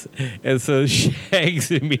 Yes. And so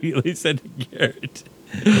Shags immediately said to Garrett,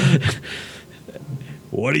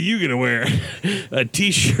 what are you going to wear? A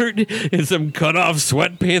T-shirt and some cut-off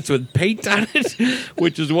sweatpants with paint on it?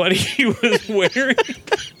 Which is what he was wearing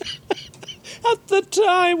At the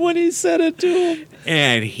time when he said it to him.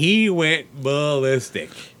 And he went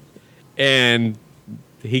ballistic. And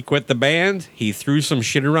he quit the band. He threw some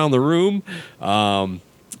shit around the room.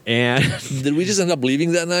 And did we just end up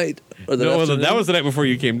leaving that night? Or that was the night before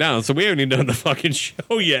you came down, so we haven't even done the fucking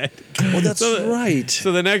show yet. Oh, that's right.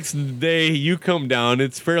 So the next day you come down,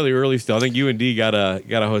 it's fairly early still. I think you and D got a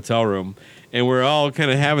hotel room, and we're all kind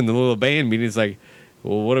of having the little band meeting. It's like,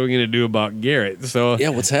 well, what are we going to do about Garrett? So yeah,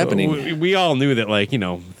 what's happening? We all knew that, like,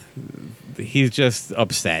 he's just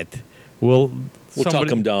upset. We'll talk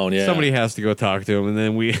him down, yeah. Somebody has to go talk to him, and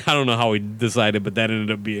then I don't know how we decided, but that ended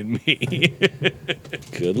up being me.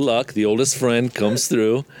 Good luck. The oldest friend comes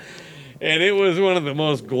through. And it was one of the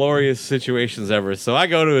most glorious situations ever. So I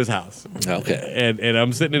go to his house. Okay. And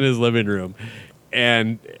I'm sitting in his living room,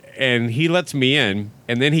 and he lets me in,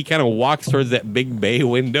 and then he kind of walks towards that big bay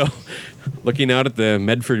window looking out at the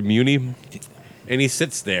Medford Muni. And he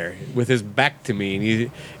sits there with his back to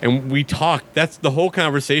me, and we talk. That's the whole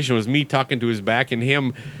conversation, was me talking to his back and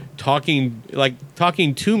him talking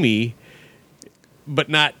to me, but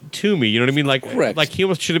not to me. You know what I mean? Like, correct. Like he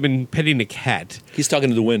almost should have been petting a cat. He's talking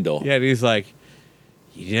to the window. Yeah, and he's like,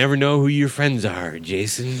 you never know who your friends are,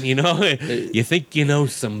 Jason. You know, you think you know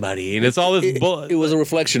somebody, and it's all this bull. It was a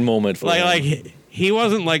reflection moment for him. Like he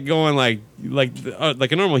wasn't like going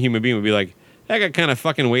like a normal human being would be like, I got kind of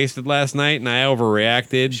fucking wasted last night and I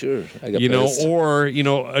overreacted. Sure, I got pissed. Or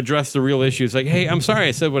address the real issues. Like, hey, I'm sorry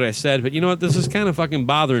I said what I said, but you know what? This is kind of fucking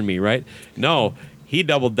bothering me, right? No, he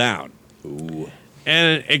doubled down. Ooh.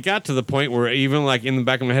 And it got to the point where even like in the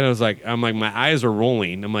back of my head, I'm like, my eyes are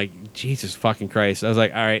rolling. I'm like, Jesus fucking Christ. I was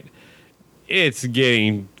like, all right, it's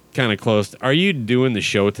getting kind of close. Are you doing the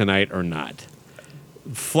show tonight or not?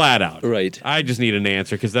 Flat out. Right. I just need an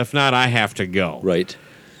answer, because if not, I have to go. Right.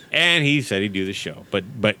 And he said he'd do the show, but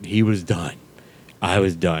he was done. I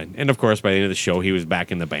was done. And of course, by the end of the show, he was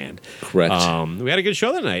back in the band. Correct. We had a good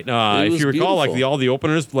show that night. It if you recall, beautiful. like all the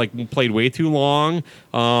openers played way too long.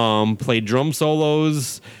 Played drum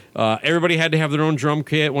solos. Everybody had to have their own drum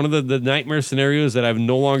kit. One of the nightmare scenarios that I've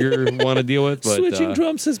no longer want to deal with. But, switching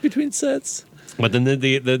drum sets between sets. But then the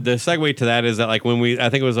segue to that is that, like, when I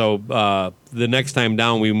think it was the next time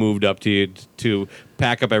down, we moved up to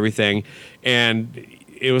pack up everything, and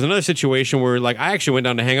it was another situation where, like, I actually went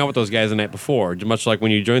down to hang out with those guys the night before, much like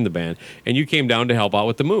when you joined the band, and you came down to help out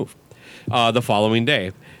with the move the following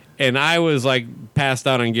day. And I was, like, passed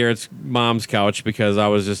out on Garrett's mom's couch because I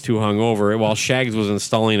was just too hungover while Shags was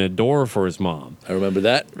installing a door for his mom. I remember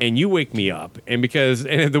that. And you wake me up. And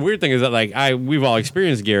the weird thing is that, like, we've all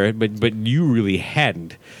experienced Garrett, but you really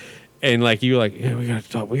hadn't. And, like, you were like, yeah, we gotta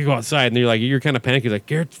talk. We can go outside. And you're kind of panicky. Like,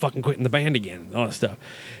 Garrett's fucking quitting the band again. All that stuff.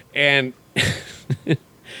 And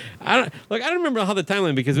I don't remember how the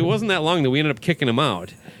timeline, because it wasn't that long that we ended up kicking him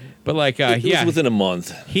out. But, like, it was within a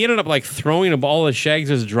month. He ended up, like, throwing all of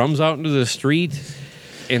Shags' drums out into the street,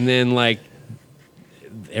 and then, like,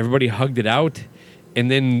 everybody hugged it out, And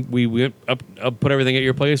then we went up, put everything at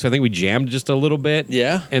your place. I think we jammed just a little bit.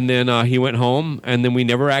 Yeah. And then he went home, and then we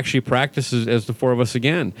never actually practiced as the four of us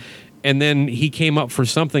again. And then he came up for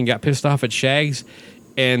something, got pissed off at Shags,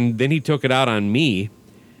 and then he took it out on me.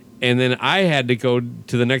 And then I had to go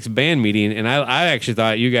to the next band meeting, and I actually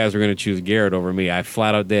thought you guys were going to choose Garrett over me. I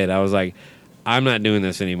flat out did. I was like, I'm not doing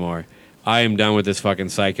this anymore. I am done with this fucking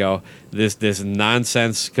psycho, this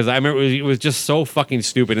nonsense. Because I remember it was just so fucking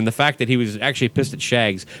stupid. And the fact that he was actually pissed at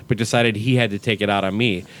Shags, but decided he had to take it out on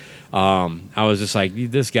me. I was just like,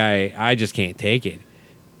 this guy, I just can't take it.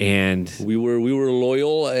 And we were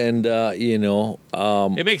loyal, and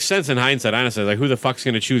it makes sense in hindsight. Honestly, like, who the fuck's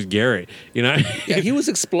going to choose Garrett? You know? yeah, he was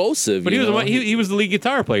explosive. But he was the lead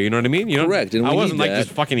guitar player. You know what I mean? You know? Correct. And I we wasn't need like that.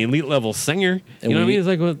 this fucking elite level singer. You know what I mean? It's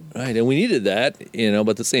like, well, right, and we needed that, but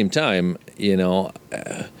at the same time,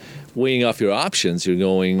 weighing off your options, you're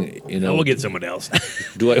going, we'll get someone else.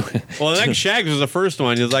 do I? Well, the next Shags was the first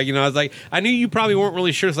one. It was like, I was like, I knew you probably weren't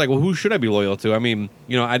really sure. It's like, well, who should I be loyal to? I mean,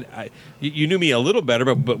 you knew me a little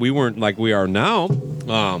better, but we weren't like we are now.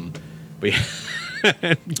 But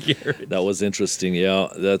yeah. That was interesting. Yeah,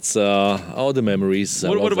 that's all the memories.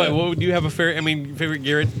 What about? What do you have favorite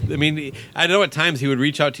Garrett? I mean, I know at times he would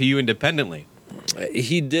reach out to you independently.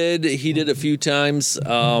 He did a few times.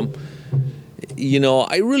 I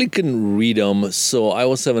really couldn't read him, so I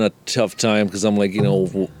was having a tough time because I'm like,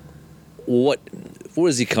 where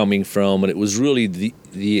is he coming from? And it was really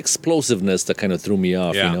the explosiveness that kind of threw me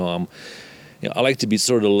off. Yeah. I like to be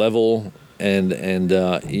sort of level, and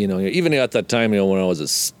even at that time, when I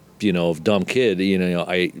was a dumb kid,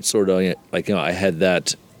 I sort of I had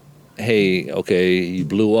that, hey, okay, you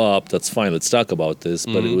blew up, that's fine, let's talk about this,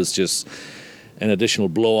 but it was just an additional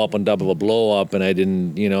blow up on top of a blow up, and I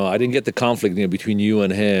didn't get the conflict between you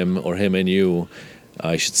and him, or him and you,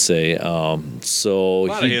 I should say. So a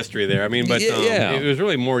lot of history there. I mean, but it was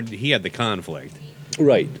really more he had the conflict.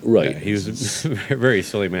 Right. Yeah, he was a very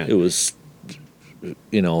silly man. It was,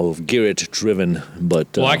 Garrett driven, but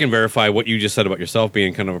well, I can verify what you just said about yourself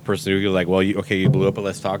being kind of a person who's like, well, you blew up, but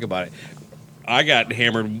let's talk about it. I got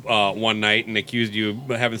hammered one night and accused you of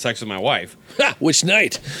having sex with my wife. Which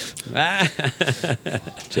night?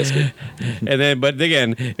 Just kidding. And then, but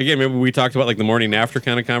again, remember we talked about like the morning after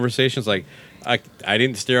kind of conversations. Like, I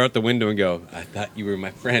didn't stare out the window and go, I thought you were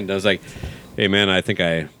my friend. I was like, hey man, I think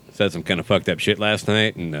I said some kind of fucked up shit last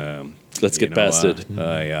night, and let's get past it.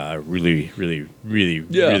 I really, really, really,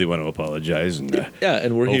 really want to apologize. And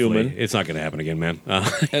and we're human. It's not going to happen again, man.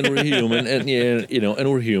 And we're human, and and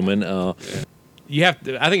we're human. You have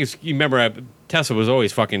to, I think it's, you remember Tessa was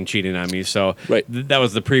always fucking cheating on me, so right. That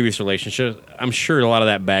was the previous relationship. I'm sure a lot of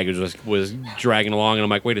that baggage was dragging along, and I'm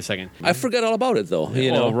like, wait a second. I forgot all about it though.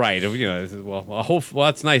 Right. Well,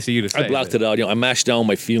 that's nice of you to say. I blocked it out. I mashed down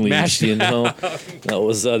my feelings. That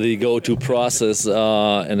was the go-to process in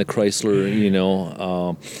the Chrysler.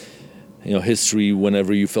 History.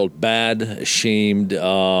 Whenever you felt bad, ashamed,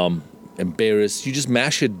 embarrassed, you just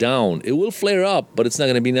mash it down. It will flare up, but it's not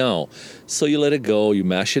going to be now. So you let it go. You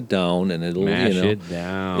mash it down, and it'll it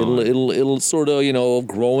down. It'll sort of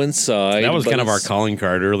grow inside. That was kind of our calling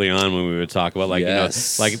card early on when we would talk about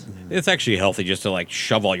yes. like it's actually healthy just to like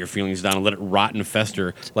shove all your feelings down and let it rot and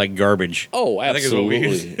fester like garbage. Oh,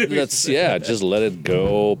 absolutely. Just let it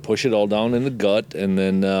go. Push it all down in the gut, and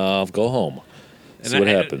then go home. See what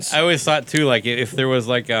happens. I always thought too, like if there was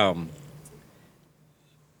like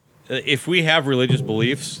if we have religious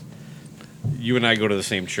beliefs, you and I go to the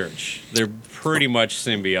same church. They're pretty much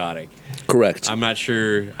symbiotic. Correct. I'm not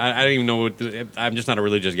sure. I don't even know. I'm just not a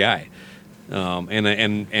religious guy, and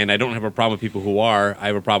I don't have a problem with people who are. I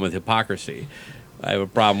have a problem with hypocrisy. I have a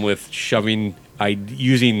problem with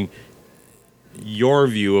using your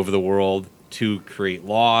view of the world to create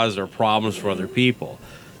laws or problems for other people,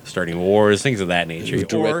 starting wars, things of that nature,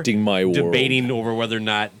 directing my world, debating over whether or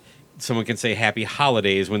not someone can say happy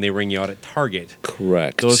holidays when they ring you out at Target.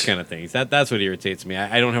 Correct. Those kind of things. That's what irritates me.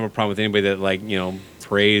 I don't have a problem with anybody that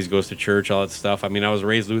prays, goes to church, all that stuff. I mean, I was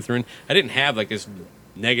raised Lutheran. I didn't have like this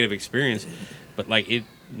negative experience, but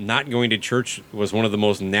not going to church was one of the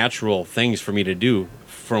most natural things for me to do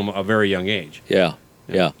from a very young age. Yeah.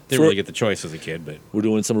 Yeah. Didn't really get the choice as a kid, but we're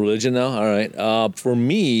doing some religion now. All right. For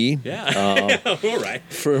me, all right.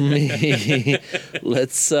 For me,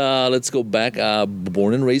 let's go back.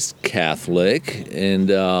 Born and raised Catholic,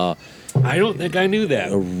 and I don't think I knew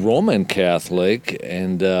that. A Roman Catholic,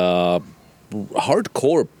 and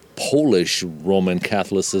hardcore Polish Roman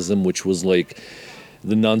Catholicism, which was like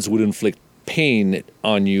the nuns would inflict pain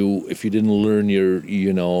on you if you didn't learn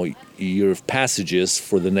your passages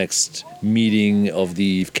for the next meeting of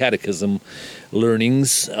the catechism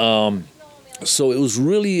learnings. So it was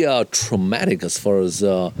really traumatic as far as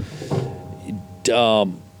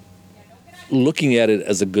looking at it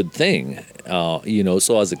as a good thing.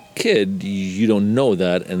 So as a kid, you don't know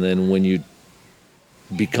that, and then when you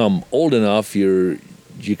become old enough, you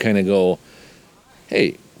kind of go,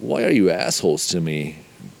 hey, why are you assholes to me?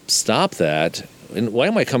 Stop that. And why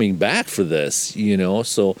am I coming back for this?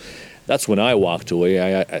 So that's when I walked away.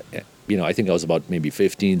 I think I was about maybe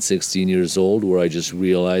 15, 16 years old, where I just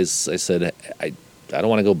realized, I said, I don't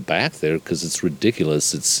want to go back there because it's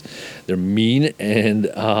ridiculous. They're mean, and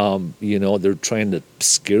they're trying to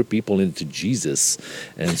scare people into Jesus.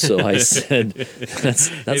 And so I said, that's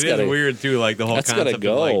it is weird too. Like the whole that's concept gotta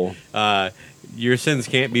go. of like, your sins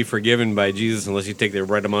can't be forgiven by Jesus unless you take the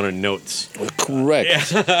right amount of notes.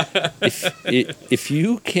 Correct. Yeah. if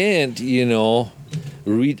you can't,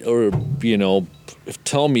 read or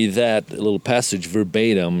tell me that little passage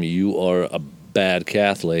verbatim, you are a bad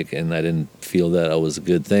Catholic, and I didn't feel that was a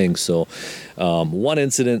good thing. So one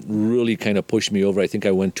incident really kind of pushed me over. I think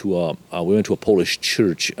we went to a Polish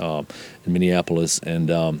church in Minneapolis, and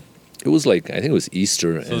it was like, I think it was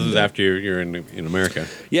Easter. So this is after you're in America.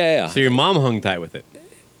 Yeah. So your mom hung tight with it.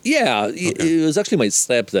 Yeah, okay. It was actually my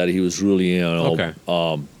stepdad. He was really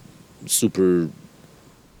super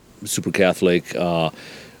Catholic,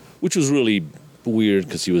 which was really weird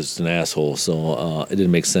because he was an asshole, so it didn't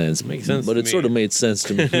make sense. Makes sense, but it sort of made sense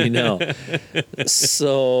to me now.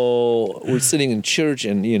 So we're sitting in church,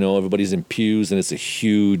 and everybody's in pews, and it's a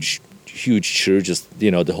huge church, just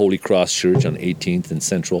the Holy Cross Church on 18th and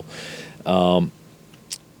Central,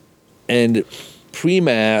 and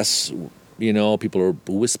pre-mass, people are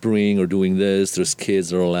whispering or doing this. There's kids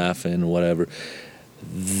that are laughing, whatever.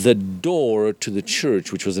 The door to the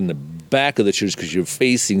church, which was in the back of the church because you're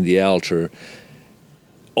facing the altar,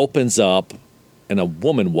 opens up, and a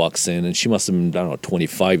woman walks in, and she must have been,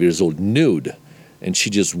 25 years old, nude. And she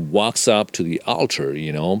just walks up to the altar,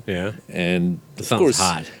 Yeah. And that of sounds course,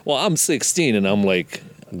 hot. Well, I'm 16, and I'm like,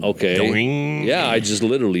 okay. Doing. Yeah, I just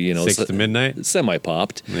literally, 6 to midnight?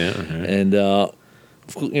 Semi-popped. Yeah. Okay. And,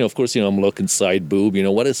 of course, I'm looking side boob,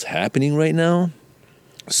 what is happening right now?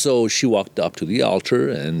 So she walked up to the altar,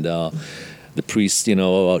 and the priest,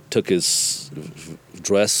 took his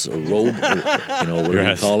dress or robe, or,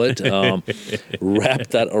 whatever you call it,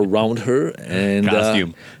 wrapped that around her, and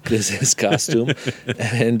costume. His costume,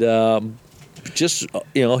 and just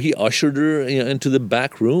he ushered her into the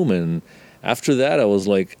back room, and after that, I was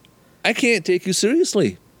like, I can't take you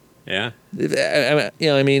seriously. Yeah. I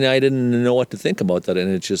mean, I didn't know what to think about that,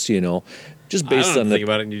 and it's just just based on think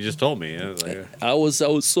about it, and you just told me. I was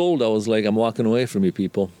sold. I was like, I'm walking away from you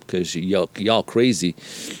people because y'all crazy.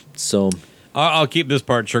 So I'll keep this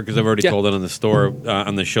part short because I've already told it on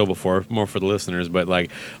the show before, more for the listeners. But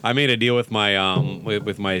like, I made a deal with my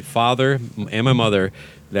with my father and my mother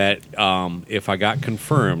that if I got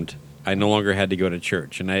confirmed, I no longer had to go to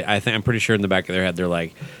church. And I think I'm pretty sure in the back of their head they're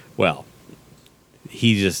like, well,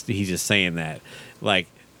 he's just saying that. Like,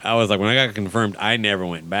 I was like, when I got confirmed, I never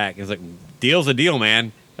went back. It's like, deal's a deal,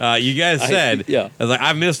 man. You guys said, I was like,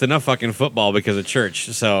 I've missed enough fucking football because of church.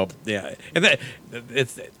 So yeah, and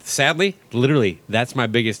it's sadly, literally, that's my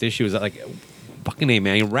biggest issue. Is that, like, fucking A,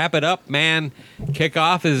 man, you wrap it up, man.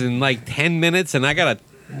 Kickoff is in like 10 minutes, and I gotta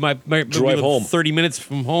my drive home 30 minutes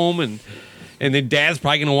from home, and then Dad's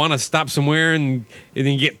probably gonna want to stop somewhere and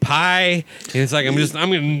then get pie. And it's like I'm gonna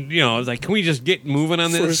it's like, can we just get moving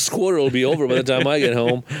on this? First quarter will be over by the time I get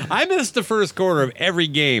home. I missed the first quarter of every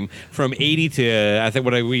game from 80 to I think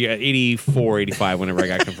 84, 85 whenever I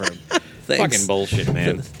got confirmed. Thanks. Fucking bullshit,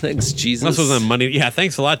 man. Thanks, Jesus. This was on Monday. Yeah,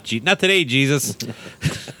 thanks a lot. Not today, Jesus. The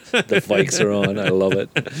Vikes are on. I love it.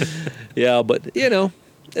 Yeah, but it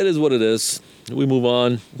is what it is. We move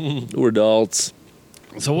on. We're adults.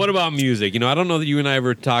 So what about music? I don't know that you and I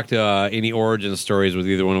ever talked any origin stories with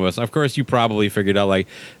either one of us. Of course, you probably figured out, like,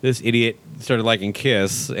 this idiot started liking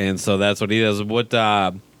Kiss, and so that's what he does. What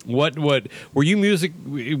were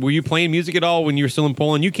you playing music at all when you were still in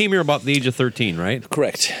Poland? You came here about the age of 13, right?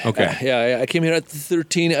 Correct. Okay. Yeah, I came here at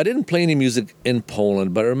 13. I didn't play any music in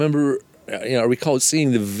Poland, but I remember, I recall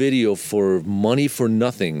seeing the video for Money for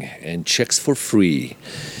Nothing and Checks for Free.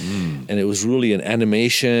 And it was really an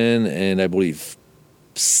animation, and I believe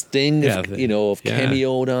Sting,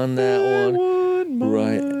 cameoed on that one.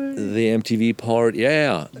 Right. The MTV part.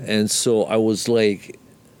 Yeah. And so I was like,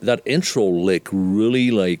 that intro lick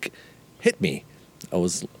really, like, hit me. I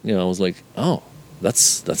was like, oh,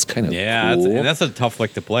 that's kind of cool. And that's a tough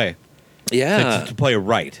lick to play. Yeah. To play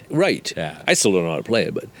right. Right. Yeah. I still don't know how to play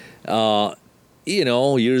it, but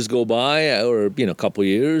years go by, or a couple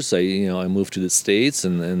years. I moved to the States,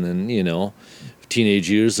 and then teenage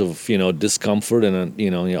years of discomfort and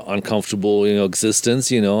uncomfortable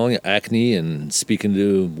existence, acne and speaking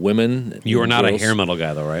to women. You are not girls. a hair metal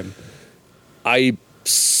guy, though, right? I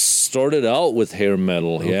started out with hair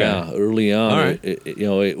metal, early on. All right.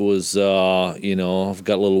 It was I've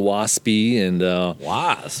got a little waspy and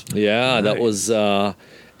Wasp. yeah, that Nice. was and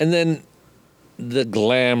then the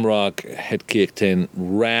glam rock had kicked in.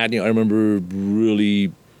 Rat, I remember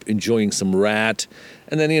really enjoying some Rat.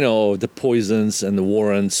 And then, the Poisons and the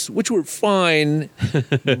Warrants, which were fine,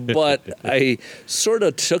 but I sort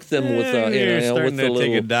of took them with, You're with starting the to take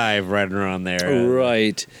a little... dive right around there.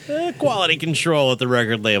 Right. Quality control at the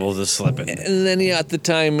record labels is slipping. And then, at the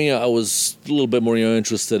time, I was a little bit more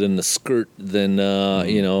interested in the skirt than,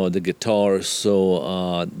 the guitar,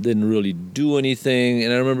 so didn't really do anything.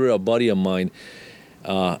 And I remember a buddy of mine,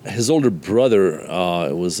 his older brother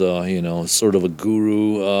was, sort of a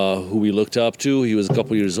guru who we looked up to. He was a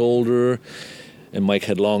couple years older, and Mike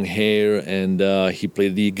had long hair, and he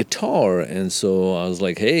played the guitar. And so I was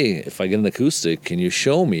like, hey, if I get an acoustic, can you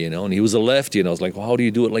show me, And he was a lefty, and I was like, well, how do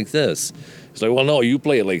you do it like this? He's like, well, no, you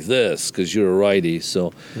play it like this because you're a righty.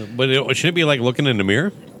 So, But shouldn't it be like looking in the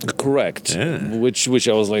mirror? correct. Yeah. Which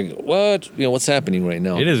I was like, what? what's happening right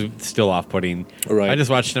now? It is still off-putting. Right. I just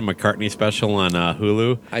watched a McCartney special on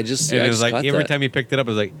Hulu. I and just it was like got every that. time he picked it up, I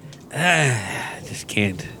was like, I just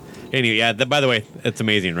can't. Anyway, yeah. By the way, it's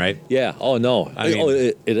amazing, right? Yeah. Oh no. I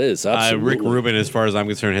mean, it is absolutely. Rick Rubin, as far as I'm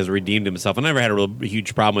concerned, has redeemed himself. I never had a real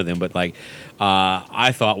huge problem with him, but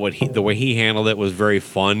I thought the way he handled it was very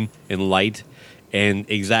fun and light, and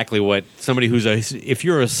exactly what somebody if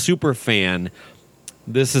you're a super fan,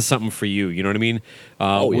 this is something for you. You know what I mean?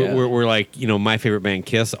 Yeah. We're like, my favorite band,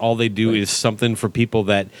 Kiss. All they do is something for people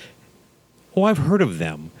that, I've heard of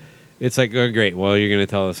them. It's like, oh, great. Well, you're going to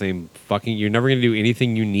tell the same fucking... You're never going to do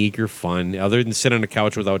anything unique or fun other than sit on a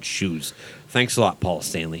couch without shoes. Thanks a lot, Paul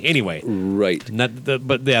Stanley. Anyway. Right. But the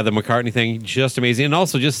McCartney thing, just amazing. And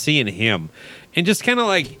also just seeing him. And just kind of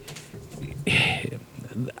like...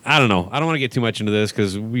 I don't know. I don't want to get too much into this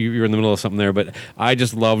because you're in the middle of something there. But I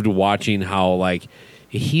just loved watching how,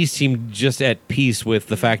 he seemed just at peace with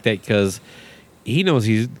the fact that because... He knows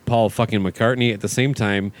he's Paul fucking McCartney. At the same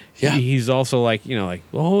time, Yeah. he's also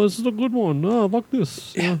oh, this is a good one. Oh, fuck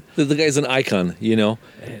this. Yeah. The guy's an icon,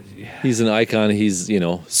 He's an icon. He's,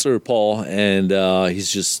 Sir Paul, and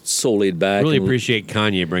he's just so laid back. Really and- appreciate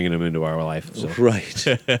Kanye bringing him into our life. So. Right.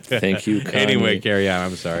 Thank you, Kanye. Anyway, carry on.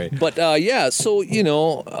 I'm sorry. But so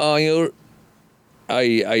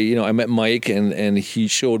I met Mike, and he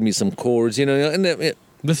showed me some chords, and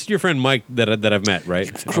This is your friend Mike that I've met,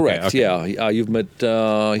 right? correct. Okay. Yeah, you've met.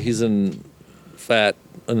 He's an fat,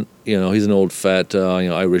 he's an old fat,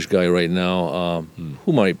 Irish guy right now,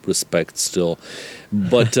 whom I respect still,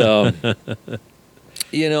 but.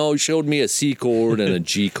 Showed me a C chord and a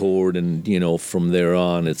G chord, and from there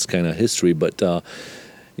on, it's kind of history. But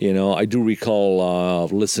I do recall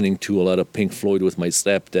listening to a lot of Pink Floyd with my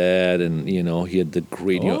stepdad, and he had the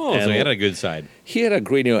great. Oh, so he had a good side. He had a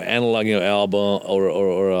great analog album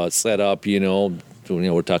or setup.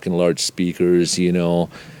 We're talking large speakers. Your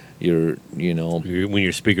When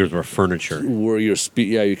your speakers were furniture. where your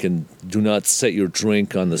you can do not set your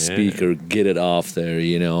drink on the speaker, get it off there.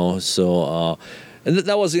 So and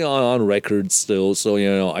that was on record still. So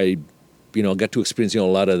I. Got to experience a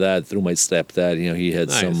lot of that through my stepdad. He had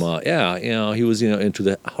Nice. some, he was into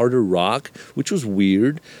the harder rock, which was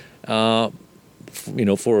weird, for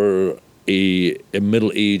a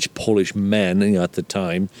middle-aged Polish man at the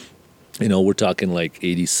time. We're talking like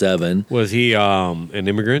 87. Was he an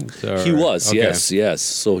immigrant? Or? He was, Okay. yes.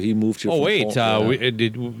 So he moved here. Oh from wait,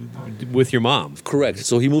 Poland. with your mom. Correct.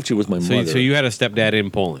 So he moved here with my mother. So you had a stepdad in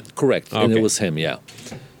Poland. Correct, and Okay. it was him, yeah.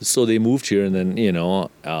 So they moved here, and then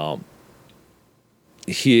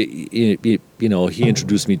he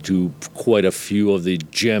introduced me to quite a few of the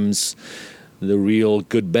gems, the real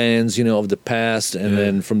good bands, of the past. And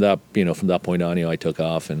then from that point on, I took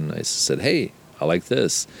off, and I said, hey, I like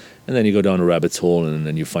this. And then you go down a rabbit's hole, and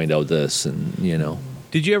then you find out this, and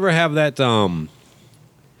Did you ever have that?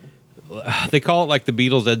 They call it like the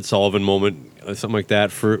Beatles Ed Sullivan moment, something like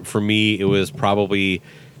that. For me, it was probably.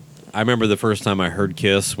 I remember the first time I heard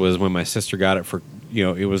Kiss was when my sister got it for.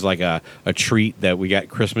 It was like a treat that we got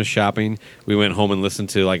Christmas shopping. We went home and listened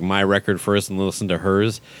to my record first and listened to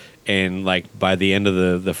hers. And by the end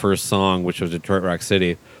of the first song, which was Detroit Rock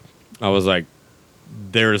City, I was like,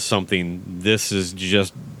 there's something. This is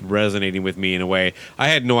just resonating with me in a way. I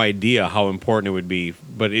had no idea how important it would be,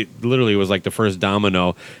 but it literally was like the first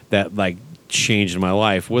domino that changed my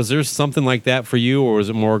life. Was there something like that for you, or was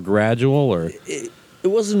it more gradual? Or It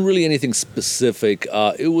wasn't really anything specific.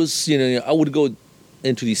 It was, I would go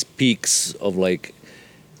into these peaks of like,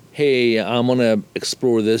 hey, I'm gonna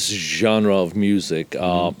explore this genre of music.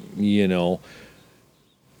 I'd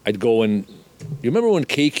go and you remember when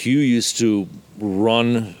KQ used to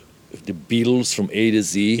run the Beatles from A to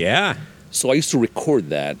Z? Yeah. So I used to record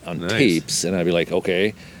that on Nice. tapes, and I'd be like,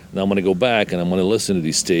 okay, now I'm gonna go back and I'm gonna listen to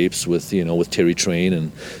these tapes with with Terry Train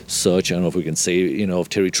and such. I don't know if we can say of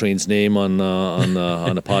Terry Train's name on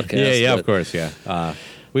the podcast. Yeah, of but- course, yeah.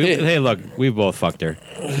 Hey, look, we've both fucked her.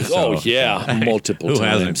 Oh So, yeah, multiple Who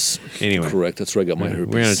times. hasn't? Anyway. Correct. That's where I got my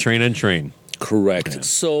herpes. We're on a train and train. Correct.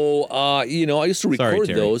 So, I used to Sorry, record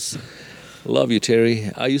Terry. those. Love you, Terry.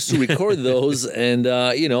 I used to record those and,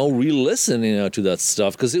 re-listen, to that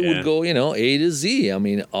stuff because it Yeah. would go, A to Z. I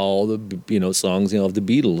mean, all the, songs, of the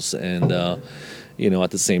Beatles. And,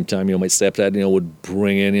 at the same time, my stepdad, would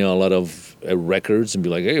bring in, a lot of records and be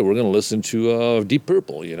like, hey, we're going to listen to Deep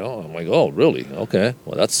Purple, I'm like, oh, really? Okay.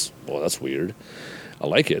 Well, that's weird. I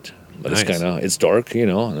like it. But Nice. it's dark,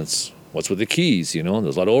 and it's... What's with the keys? There's a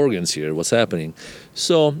lot of organs here. What's happening?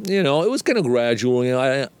 So, it was kind of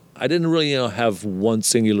gradual. I didn't really, have one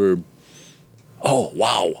singular, oh,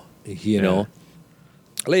 wow,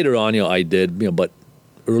 Later on, I did, but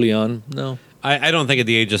early on, no. I don't think at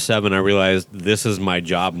the age of 7 I realized this is my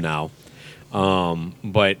job now.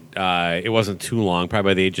 But it wasn't too long.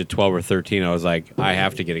 Probably by the age of 12 or 13, I was like, I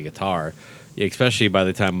have to get a guitar, especially by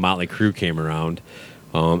the time Motley Crue came around.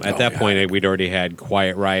 At that point, we'd already had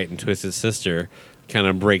Quiet Riot and Twisted Sister kind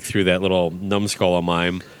of break through that little numbskull of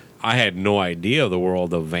mine. I had no idea of the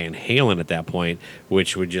world of Van Halen at that point,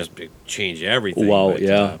 which would just change everything. Wow, But,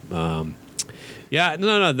 yeah. Yeah,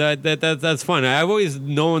 no, that's fun. I've always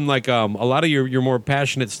known like a lot of your more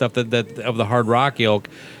passionate stuff that of the hard rock ilk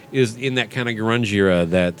is in that kind of grunge era.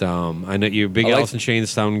 That I know you big I like- Alice in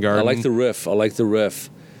Chains, Soundgarden. I like the riff.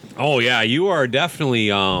 Oh yeah, you are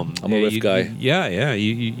definitely. I'm a riff guy. Yeah.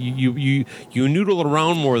 You noodle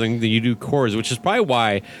around more than you do chords, which is probably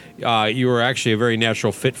why you were actually a very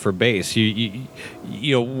natural fit for bass. You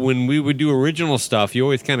when we would do original stuff, you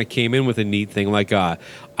always kind of came in with a neat thing. Like a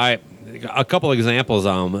couple examples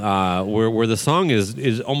where the song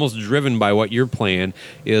is almost driven by what you're playing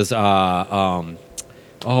is what's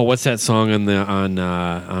that song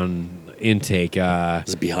on Intake?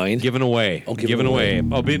 Is it Behind? Given Away. Oh, Given Away.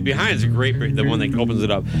 Oh, Behind is a great, the one that opens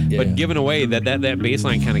it up. Yeah. But Given Away, that bass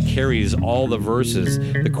line kind of carries all the verses.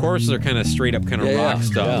 The choruses are kind of straight up kind of Yeah, rock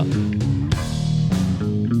stuff. yeah.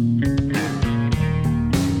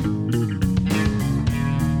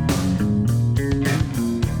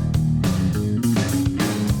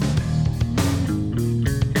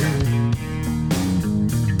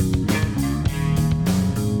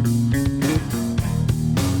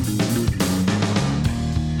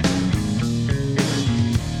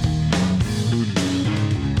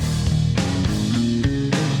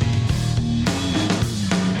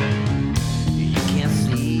 You can't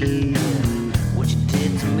see what you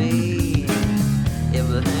did to me.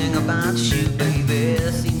 Everything about you, baby,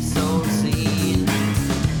 seems so obscene.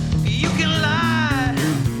 You can lie,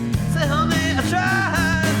 say, honey, I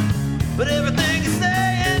tried, but everything you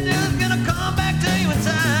say and do is gonna come back to you in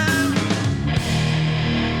time.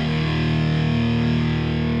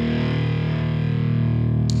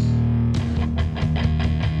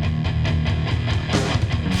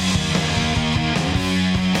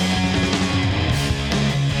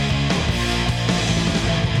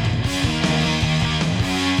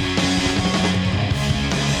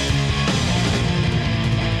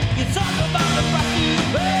 You talk about the price you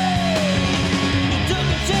pay. You took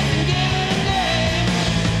a check and gave it a name.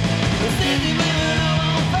 It's easy living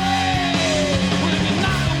on faith. When you're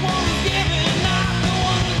not the one who's giving, not the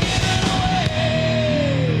one who's giving away.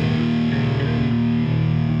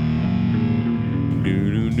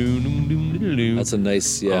 That's a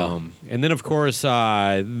nice, yeah. And then, of course,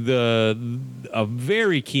 a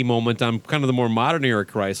very key moment on kind of the more modern era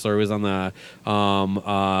Chrysler was on the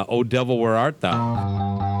 "Oh Devil, Where Art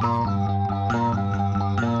Thou?"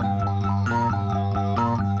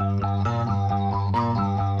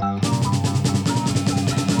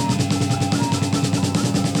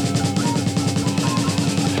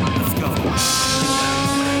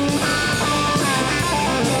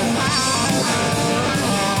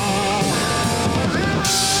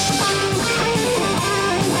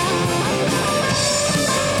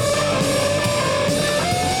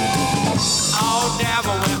 Oh,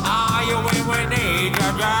 devil, where are you when we need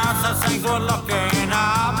you? Just as things were looking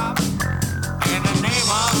up. In the name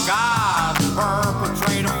of God,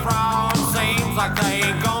 perpetrate a fraud. Seems like they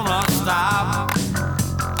ain't gonna stop.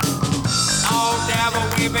 Oh, devil,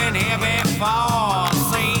 we've been here before.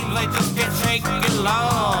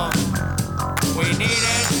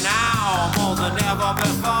 more than ever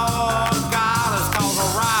before. God has called a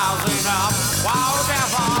rising up. Wild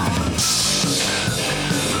devil.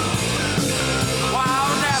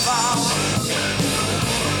 Wild devil.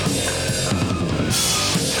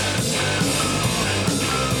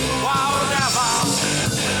 Wild devil.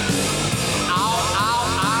 Ow, ow,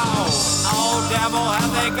 ow. Oh, devil,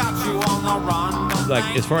 have they got you on the run?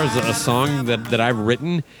 Like, as far as a song that I've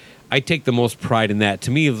written, I take the most pride in that.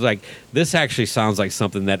 To me, it's like, this actually sounds like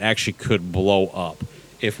something that actually could blow up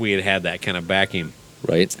if we had that kind of backing.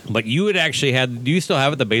 Right. But you had actually had, do you still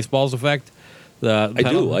have it, the Baseballs effect? The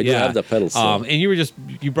pedal? I do have the pedal still. And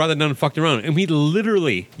you brought that down and fucked around. And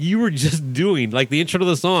you were just doing, like, the intro to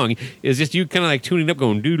the song is just you kind of like tuning up,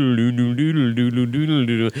 going doodle doodle doodle doodle doodle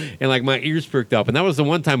doodle, and like my ears perked up. And that was the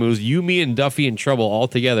one time it was you, me, and Duffy and Trouble all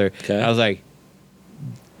together. Okay. I was like,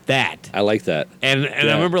 that. I like that. And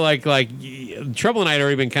I remember like Trouble and I had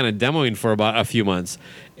already been kind of demoing for about a few months,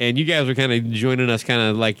 and you guys were kind of joining us kind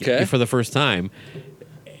of like for the first time.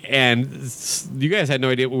 And you guys had no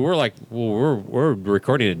idea. We were like, well, we're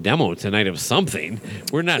recording a demo tonight of something.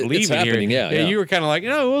 We're not leaving here. Yeah. You were kind of like,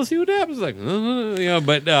 we'll see what happens. Like,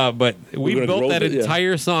 but we built that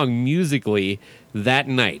entire song musically that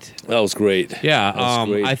night. That was great. Yeah. That was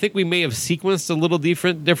great. I think we may have sequenced a little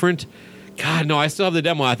different. God, no, I still have the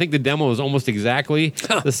demo. I think the demo is almost exactly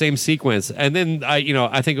the same sequence. And then,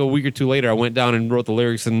 I think a week or two later, I went down and wrote the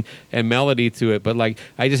lyrics and melody to it. But, like,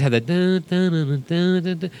 I just had that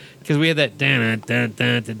because we had that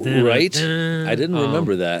right? I didn't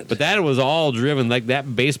remember that. But that was all driven, like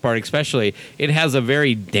that bass part especially. It has a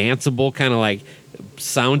very danceable kind of, like,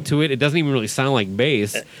 sound to it. It doesn't even really sound like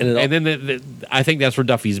bass. And then I think that's where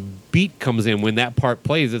Duffy's beat comes in when that part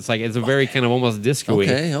plays. It's like it's a very kind of almost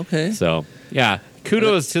disco-y. Okay. So yeah,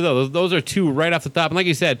 kudos to those. Those are two right off the top. And like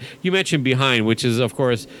you said, you mentioned Behind, which is of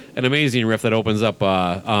course an amazing riff that opens up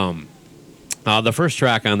the first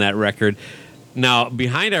track on that record. Now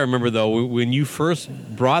Behind, I remember though when you first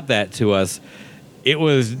brought that to us, it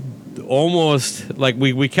was almost like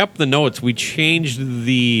we kept the notes. We changed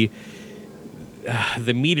the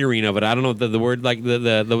metering of it. I don't know the word, like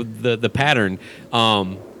the pattern.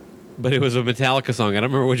 But it was a Metallica song. I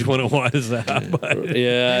don't remember which one it was. But,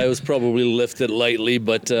 yeah, it was probably lifted lightly,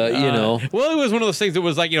 but Well, it was one of those things that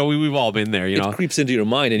was like, we've all been there. It creeps into your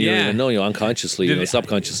mind, and you don't even know, unconsciously,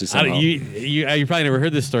 subconsciously somehow. You probably never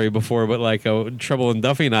heard this story before, but like Trouble and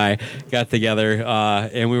Duffy and I got together,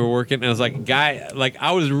 and we were working. And I was like,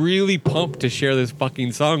 I was really pumped to share this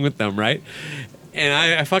fucking song with them, right? And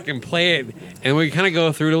I fucking play it, and we kind of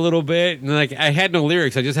go through it a little bit, and like I had no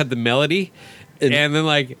lyrics, I just had the melody. And then,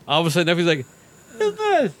 like, all of a sudden, Duffy's like, is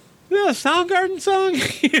that a Soundgarden song?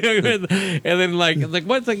 And then, like,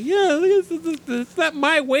 what's like, it's that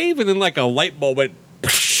My Wave? And then, like, a light bulb went,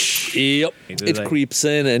 yep. It creeps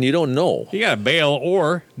in, and you don't know. You got to bail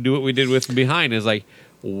or do what we did with Behind. Is like,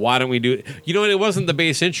 why don't we do it? You know what? It wasn't the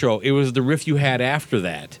bass intro. It was the riff you had after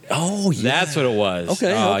that. Oh, yeah. That's what it was.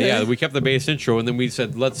 Okay. Yeah, we kept the bass intro, and then we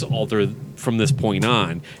said, let's alter from this point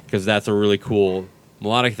on, because that's a really cool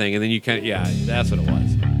melodic thing, and then you that's what it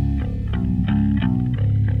was.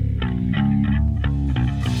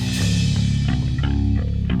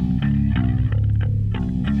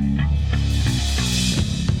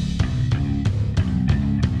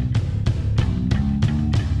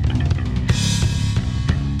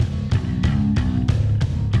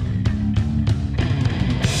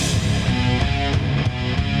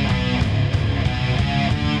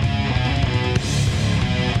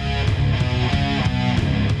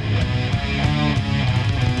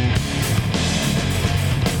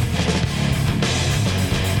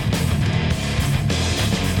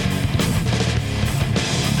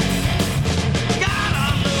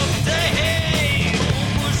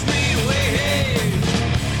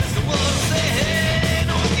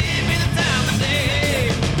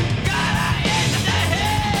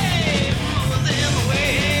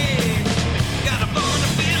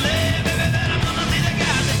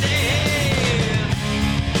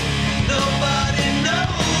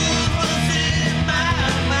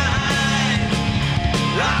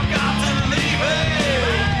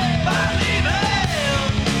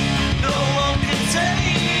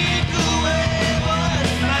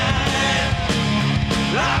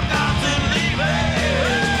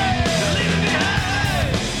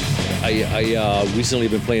 I recently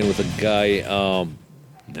been playing with a guy.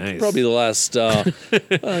 Nice. Probably the last,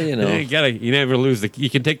 You never lose you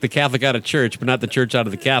can take the Catholic out of church, but not the church out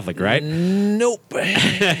of the Catholic, right? Nope.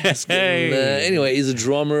 Anyway, he's a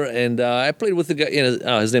drummer, and I played with the guy.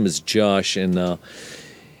 His name is Josh, and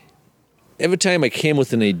every time I came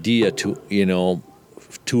with an idea to,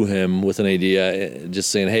 to him with an idea, just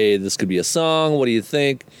saying, "Hey, this could be a song. What do you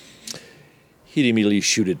think?" He'd immediately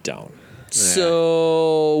shoot it down.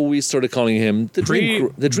 So we started calling him the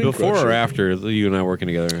Dream before Crusher. or after you and I working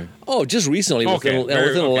together. Oh, just recently, Okay,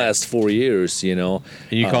 within the last 4 years, you know.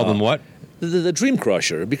 And you called him what? The Dream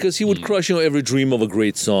Crusher, because he would crush, every dream of a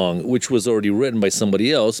great song, which was already written by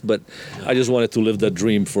somebody else, but I just wanted to live that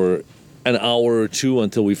dream for an hour or two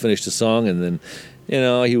until we finished the song, and then,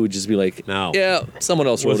 he would just be like, Now, yeah, someone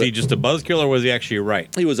else wrote Was he it. just a buzzkill or was he actually right?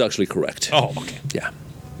 He was actually correct. Oh, okay. Yeah.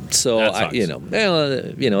 So, That sucks.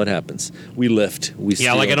 it happens. We lift. We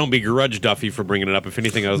Yeah, like I don't begrudge Duffy for bringing it up. If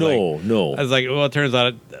anything, I was No, no. I was like, well, it turns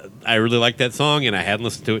out I really like that song, and I hadn't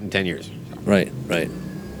listened to it in 10 years. Right.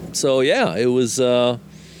 So yeah, it was a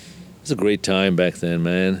great time back then,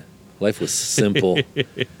 man. Life was simple.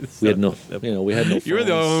 We had no, we had no. You were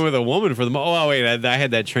the only one with a woman for the. Oh wait, I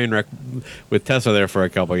had that train wreck with Tessa there for a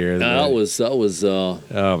couple years. That was. Oh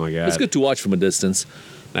my god, It's good to watch from a distance.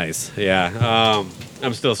 Nice. Yeah.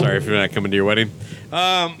 I'm still sorry for not coming to your wedding.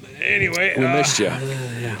 Anyway, We missed you.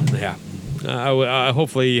 Yeah.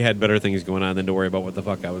 Hopefully you had better things going on than to worry about what the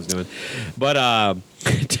fuck I was doing. But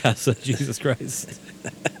Tessa, Jesus Christ.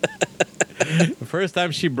 The first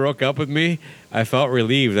time she broke up with me, I felt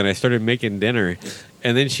relieved and I started making dinner.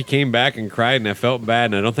 And then she came back and cried and I felt bad,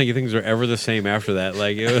 and I don't think things were ever the same after that.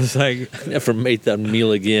 Like it was like Never made that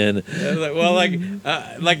meal again.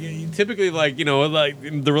 Typically, like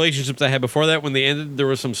the relationships I had before that, when they ended, there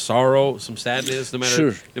was some sorrow, some sadness, no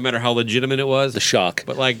matter how legitimate it was. The shock.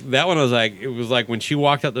 But like that one, it was like when she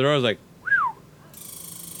walked out the door, I was like,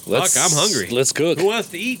 "Fuck, I'm hungry. Let's cook. Who wants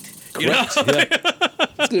to eat?" Correct. Yeah.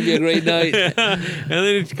 It's gonna be a great night. And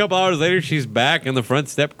then a couple hours later, she's back on the front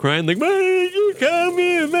step crying, like, "Man, you come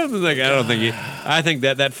in." Like, I think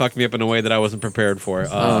that fucked me up in a way that I wasn't prepared for.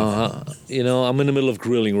 I'm in the middle of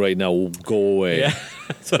grilling right now. Go away. Yeah,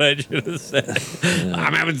 that's what I should have said.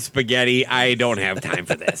 I'm having spaghetti. I don't have time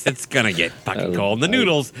for this. It's gonna get fucking cold. And the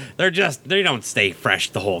noodles, they don't stay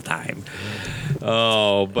fresh the whole time.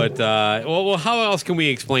 Oh, but well, how else can we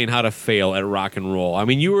explain how to fail at rock and roll? I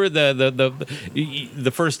mean, you were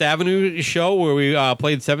the First Avenue show where we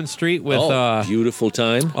played 7th Street with. Beautiful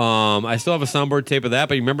time. I still have a soundboard tape of that,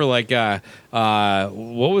 but you remember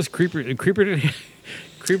what was Creeper? Creeper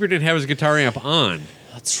didn't have his guitar amp on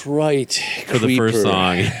That's right. for the first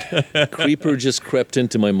song. Creeper just crept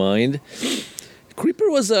into my mind. Creeper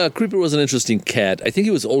was an interesting cat. I think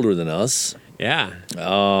he was older than us. Yeah.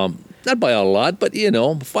 Not by a lot, but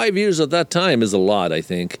 5 years at that time is a lot, I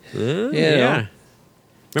think. Yeah.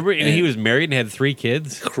 Remember, he was married and had 3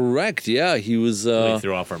 kids. Correct. Yeah, he was. Really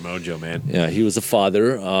threw off our mojo, man. Yeah, he was a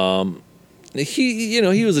father. He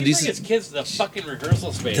was a He decent. brings his kids to the fucking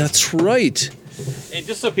rehearsal space. That's right. And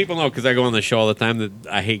just so people know, because I go on the show all the time that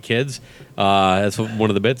I hate kids. That's one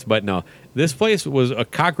of the bits. But no, this place was a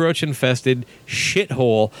cockroach-infested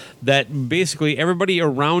shithole that basically everybody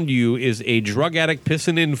around you is a drug addict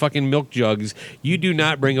pissing in fucking milk jugs. You do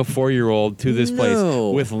not bring a 4-year-old to this place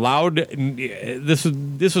with loud. This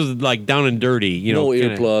was like down and dirty. No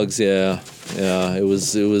earplugs. Yeah. It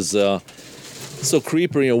was. So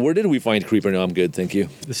Creeper, where did we find Creeper? No, I'm good, thank you.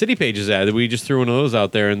 The City Pages ad. We just threw one of those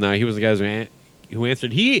out there, and he was the guy who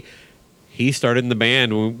answered. He started in the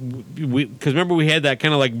band because remember we had that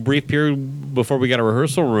kind of like brief period before we got a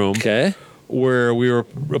rehearsal room, where we were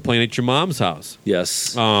playing at your mom's house.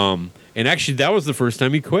 Yes. And actually, that was the first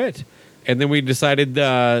time he quit. And then we decided.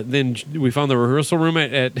 Then we found the rehearsal room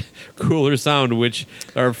at Cooler Sound, which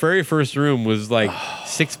our very first room was like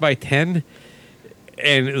 6 by 10,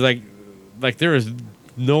 and it was like there was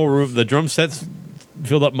no room. The drum sets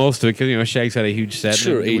filled up most of it because Shags had a huge set.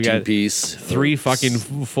 Sure, 18-piece, 3 fucking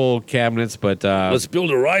full cabinets. But let's build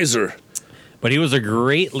a riser. But he was a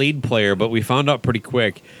great lead player. But we found out pretty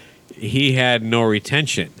quick he had no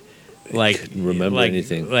retention. Couldn't remember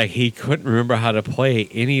anything. Like he couldn't remember how to play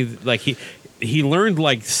any. Like he learned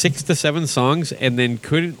like 6 to 7 songs and then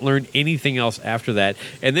couldn't learn anything else after that.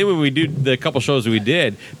 And then when we did the couple shows we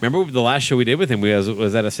did, remember the last show we did with him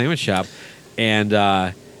was at a sandwich shop,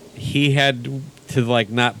 and he had to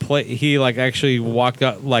not play. He actually walked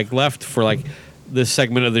out left for this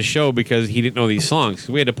segment of the show because he didn't know these songs.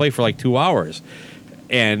 We had to play for 2 hours,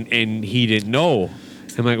 and he didn't know.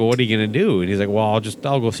 I'm like, well, what are you gonna do? And he's like, well,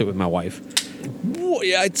 I'll go sit with my wife. Whoa,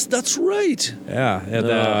 yeah, that's right. Yeah,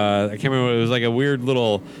 I can't remember. It was like a weird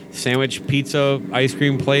little sandwich pizza ice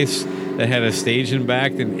cream place that had a stage in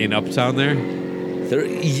back in Uptown there.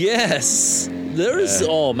 Yes. There's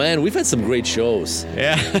oh man, we've had some great shows.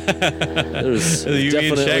 Yeah, there's the Union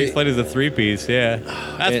definitely Shags played as a 3-piece. Yeah,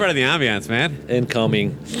 that's part of the ambiance, man.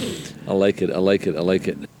 Incoming. I like it.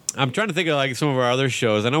 I'm trying to think of like some of our other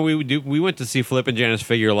shows. I know we went to see Flip and Janice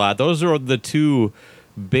Figure a lot. Those are the two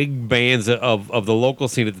big bands of the local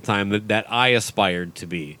scene at the time that I aspired to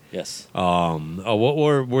be. Yes.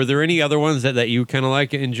 What were there any other ones that you kind of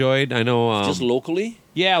like enjoyed? I know Just locally?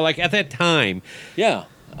 yeah, like at that time. Yeah.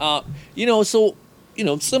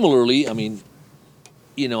 Similarly, I mean,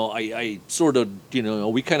 I sort of,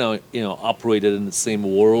 we kind of, operated in the same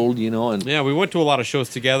world, and Yeah, we went to a lot of shows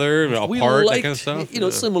together, we apart, liked, that kind of stuff. Yeah.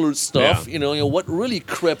 similar stuff. Yeah. What really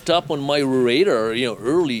crept up on my radar,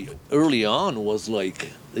 early on was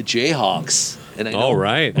like the Jayhawks. And I know, Oh,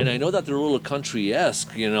 right. And I know that they're a little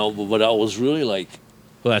country-esque, but I was really like,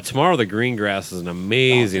 Well, that Tomorrow the Green Grass is an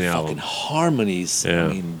amazing the album. fucking harmonies. Yeah.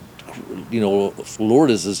 I mean,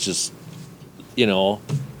 Lourdes is just,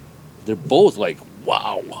 they're both like,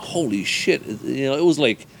 wow, holy shit. It was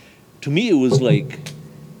like, to me, it was like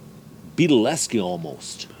Beatlesque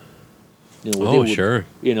almost. Sure.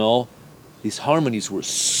 These harmonies were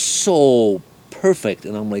so perfect,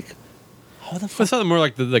 and I'm like, how the It's fuck? something more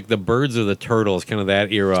like the Birds or the Turtles, kind of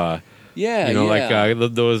that era. Yeah, like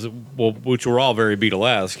those, which were all very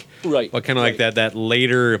Beatlesque. Right, But kind of like right. that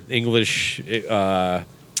later English, what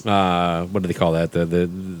do they call that?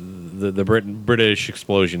 The British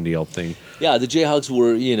explosion deal thing. Yeah, the Jayhawks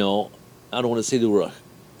were, I don't want to say they were,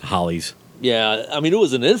 Hollies. yeah, I mean, it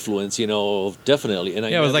was an influence, definitely. And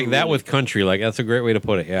Yeah, it was like that with country. Like, that's a great way to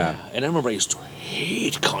put it, yeah. And I remember I used to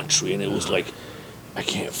hate country, and it was like, I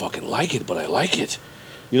can't fucking like it, but I like it.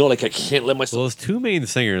 Like I can't let So myself. those two main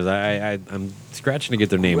singers, I'm scratching to get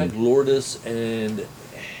their name. Greg Lourdes and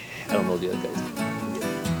I don't know the other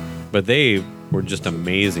guys. But they were just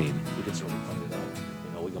amazing. We can certainly find it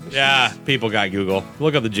out. We got machines. Yeah, people got Google.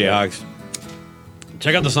 Look up the Jayhawks.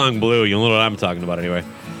 Check out the song Blue. You'll know what I'm talking about anyway.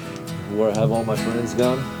 Where have all my friends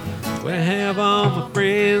gone? Where have all my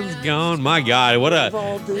friends gone? My God, what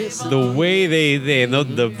the way they and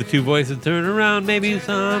the two voices turn around, maybe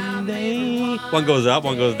someday. One goes up,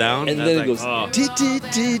 one goes down. And That's then it like, goes, oh. it just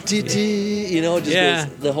Yeah.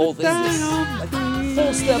 goes, the whole thing just like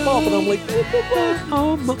full step up, and I'm like,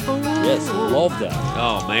 yes, love that.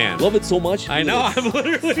 Oh man, Love it so much. I know. I'm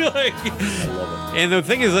literally like. I love And the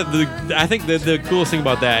thing is that I think the coolest thing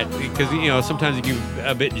about that, because sometimes you get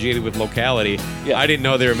a bit jaded with locality. Yeah. I didn't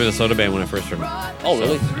know they were a Minnesota band when I first heard them. it. Oh,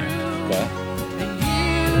 really? Okay.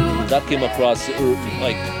 That came across,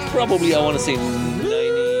 like, probably, I want to say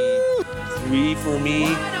 93 for me.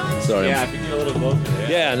 Sorry. I think you're a little closer.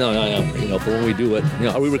 Yeah, no. But when we do it,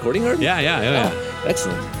 are we recording her? Yeah.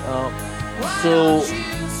 Excellent.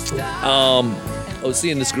 I was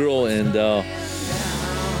seeing this girl, and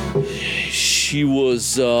she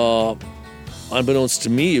was, unbeknownst to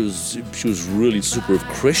me, she was really super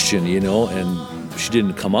Christian, and she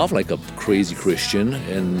didn't come off like a crazy Christian,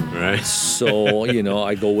 and Right. so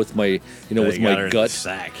I go with my, with my gut.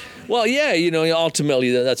 Sack. Well, yeah,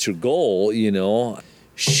 ultimately that's your goal,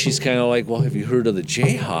 She's kind of like, well, have you heard of the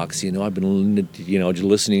Jayhawks? I've been,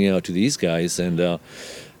 listening to these guys, and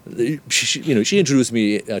she introduced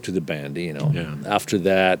me to the band. Yeah. After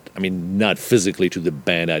that, I mean, not physically to the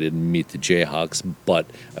band. I didn't meet the Jayhawks, but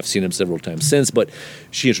I've seen them several times since. But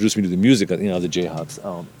she introduced me to the music, the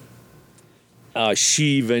Jayhawks.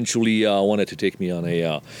 She eventually wanted to take me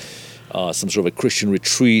on some sort of a Christian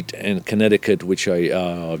retreat in Connecticut, which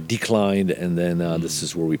I declined, and then this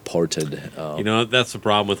is where we parted. That's the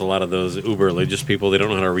problem with a lot of those uber religious people. They don't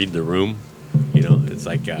know how to read the room. It's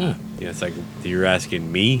like it's like you're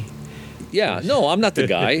asking me. Yeah, no, I'm not the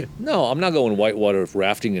guy. No, I'm not going whitewater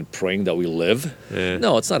rafting and praying that we live. Yeah.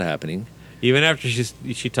 No, it's not happening. Even after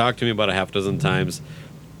she talked to me about a half dozen times,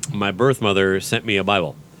 my birth mother sent me a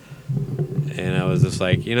Bible, and I was just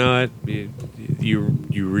like, you know what,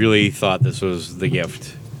 you really thought this was the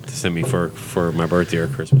gift to send me for my birthday or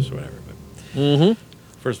Christmas or whatever. But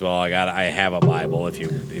first of all, I have a Bible if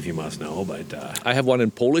you must know, but I have one in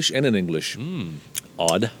Polish and in English.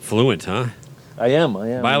 Odd. fluent, huh? I am.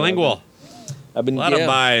 Bilingual. I've been A lot of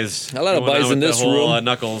buys. A lot of going on buys in with this the whole, room.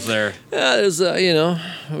 Knuckles there. Yeah, there's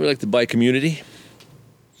we like the bi community.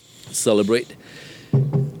 Celebrate.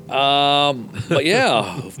 But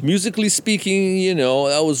yeah, musically speaking,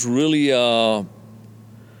 that was really. And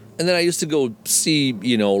then I used to go see,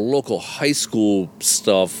 local high school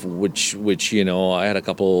stuff, which I had a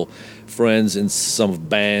couple friends in some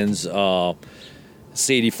bands.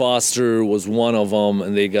 Sadie Foster was one of them,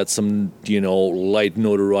 and they got some, light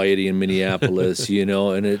notoriety in Minneapolis,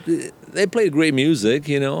 and they played great music,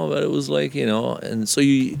 but it was like, and so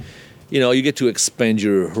you get to expand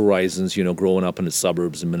your horizons, growing up in the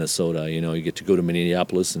suburbs in Minnesota, you get to go to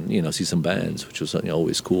Minneapolis and, see some bands, which was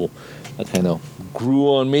always cool. That kind of grew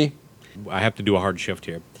on me. I have to do a hard shift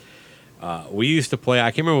here. We used to play.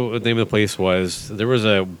 I can't remember what the name of the place was. There was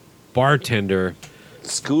a bartender.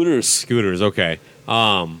 Scooters. Okay.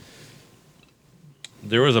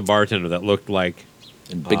 There was a bartender that looked like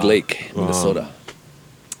In Big Lake, Minnesota.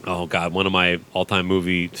 Oh God, one of my all-time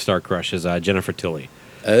movie star crushes, Jennifer Tilly.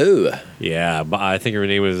 Oh. Yeah, I think her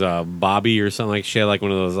name was Bobby or something like shit, like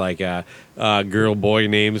one of those like girl boy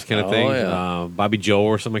names kind of thing. Yeah. Bobby Joe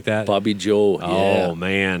or something like that. Bobby Joe. Oh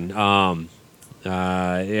man.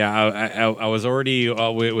 I was already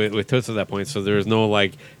with Toots at that point, so there was no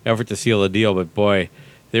like effort to seal the deal. But boy,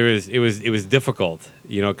 it was difficult,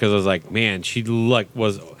 because I was like, man, she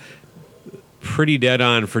was pretty dead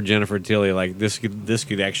on for Jennifer Tilly. Like this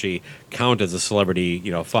could actually count as a celebrity,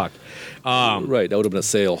 fuck. Right, that would have been a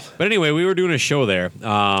sale. But anyway, we were doing a show there.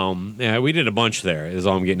 Yeah, we did a bunch there, is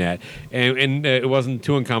all I'm getting at. And it wasn't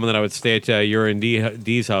too uncommon that I would stay at your and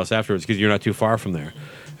D's house afterwards because you're not too far from there.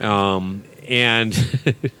 And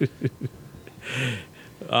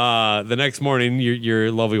the next morning,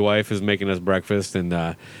 your lovely wife is making us breakfast,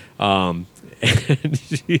 and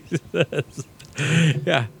she says,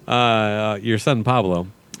 yeah, your son Pablo,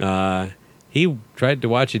 he tried to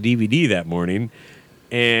watch a DVD that morning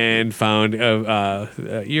and found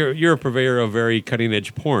you're a purveyor of very cutting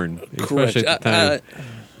edge porn. Correct. At the time.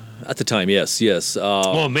 At the time, yes.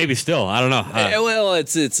 Well, maybe still. I don't know. Well,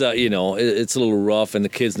 it's it's a little rough, and the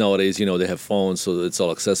kids nowadays, they have phones, so it's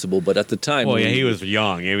all accessible. But at the time, well, he was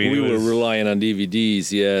young. I mean, we were relying on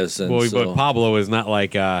DVDs, yes. And but Pablo is not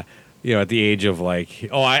like at the age of like.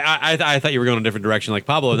 Oh, I thought you were going a different direction. Like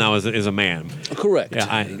Pablo now is a man. Correct.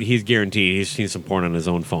 Yeah, he's guaranteed he's seen some porn on his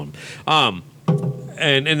own phone. And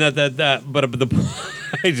I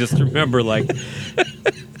just remember like.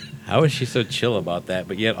 How is she so chill about that,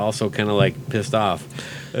 but yet also kind of like pissed off?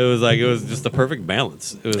 It was just the perfect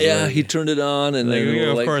balance. It was he turned it on, and then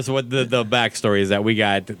of course, what the backstory is that we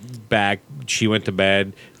got back. She went to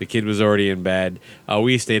bed. The kid was already in bed.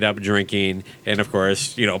 We stayed up drinking, and of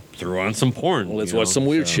course, threw on some porn. Well, let's watch some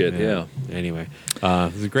weird shit. Yeah. Anyway, it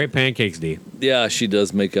was great pancakes, D. Yeah, she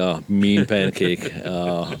does make a mean pancake,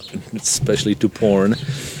 especially to porn,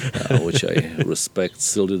 which I respect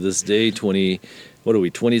still to this day.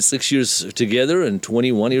 26 years together and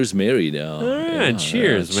 21 years married.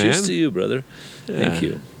 Cheers, man. Cheers to you, brother. Yeah. Thank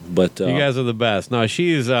you. But you guys are the best. No,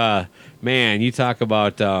 she's man. You talk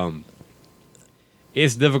about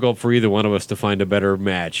it's difficult for either one of us to find a better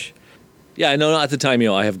match. Yeah, I know. At the time,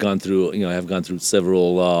 I have gone through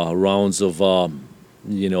several rounds of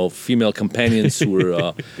female companions who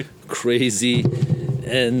were crazy.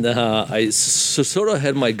 And I sort of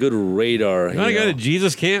had my good radar. You want to go to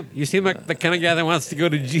Jesus camp? You seem like the kind of guy that wants to go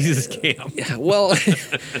to Jesus camp. Yeah, well,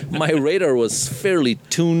 my radar was fairly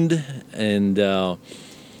tuned, and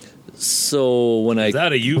so when Is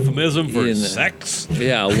that a euphemism for sex?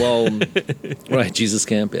 Yeah, well, right, Jesus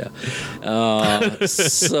camp, yeah.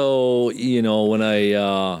 So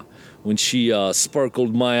when she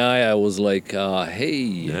sparkled my eye, I was like,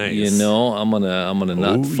 "Hey, nice. I'm gonna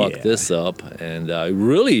not fuck this up." And I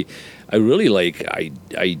really I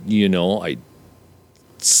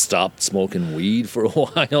stopped smoking weed for a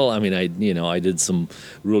while. I mean, I did some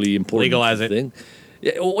really important legalize thing.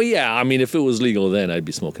 Yeah, well, yeah. I mean, if it was legal then, I'd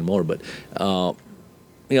be smoking more. But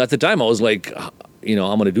at the time, I was like,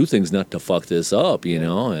 I'm gonna do things not to fuck this up,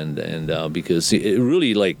 and because it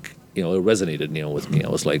really it resonated, with me. I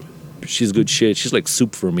was like, she's good shit. She's like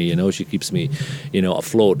soup for me, She keeps me,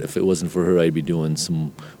 afloat. If it wasn't for her, I'd be doing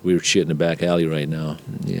some weird shit in the back alley right now,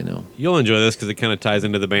 You'll enjoy this because it kind of ties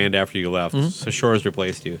into the band after you left. Mm-hmm. So Shores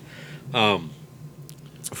replaced you. For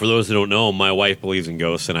those who don't know, my wife believes in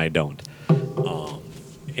ghosts and I don't.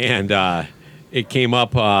 And it came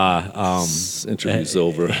up. Interview's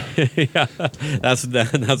over. Yeah, that's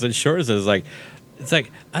what Shores is like. It's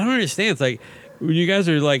like I don't understand. It's like. When you guys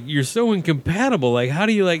are like, you're so incompatible. Like, how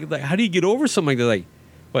do you how do you get over something like that? Like,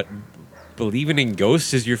 what? Believing in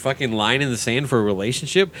ghosts is your fucking line in the sand for a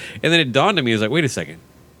relationship? And then it dawned on me, I was like, wait a second.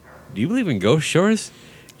 Do you believe in ghosts, Shores?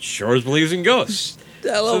 Shores believes in ghosts.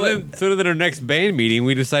 I love it. So then our next band meeting,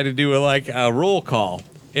 we decided to do a roll call.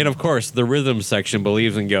 And of course, the rhythm section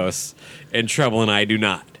believes in ghosts, and Treble and I do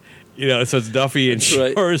not. So it's Duffy and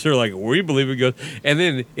Shores are like, we believe in ghosts. And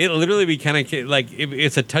then it literally be kind of like,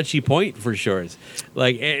 it's a touchy point for Shores.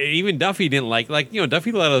 Like, even Duffy didn't like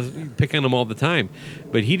Duffy let us pick on him all the time.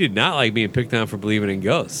 But he did not like being picked on for believing in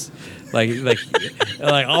ghosts. Like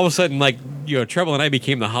all of a sudden, Treble and I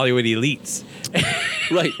became the Hollywood elites.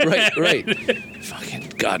 Right.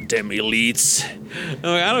 Fucking goddamn elites. I'm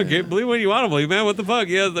like, I don't believe what you want to believe, man. What the fuck?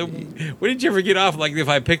 Yeah, when did you ever get off? Like, if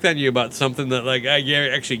I picked on you about something that, I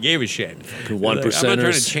actually gave a shit. 1%ers. I'm not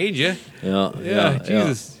trying to change you. Yeah.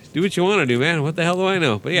 Jesus. Do what you want to do, man. What the hell do I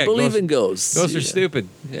know? But yeah, Believe in ghosts. Ghosts are Yeah. stupid.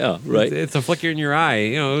 Yeah, right. It's a flicker in your eye.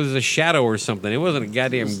 You know, it was a shadow or something. It wasn't a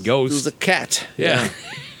goddamn It ghost. was a cat. Yeah.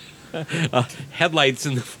 Headlights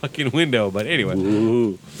in the fucking window. But anyway.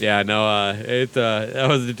 Ooh. Yeah, no, that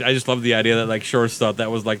was. I just love the idea that like Shorts thought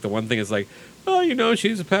that was like the one thing. It's like, oh, you know,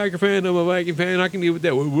 she's a Packer fan, I'm a Viking fan. I can deal with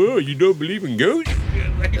that. Whoa, you don't believe in ghosts?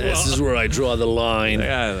 Like, This is where I draw the line.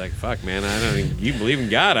 yeah, like fuck, man. I don't. Even, you believe in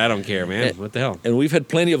God? I don't care, man. What the hell? And we've had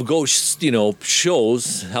plenty of ghost,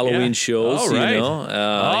 shows, Halloween Yeah. shows. Oh,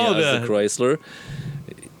 right. The Chrysler.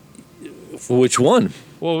 Which one?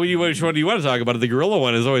 Well, which one do you want to talk about? The gorilla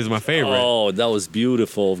one is always my favorite. Oh, that was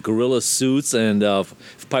beautiful. Gorilla suits and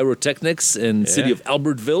pyrotechnics in city of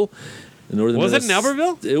Albertville. In northern Was it in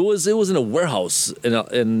Minnesota. Albertville? It was in a warehouse,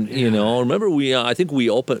 and remember I think we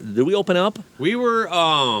opened. Did we open up? We were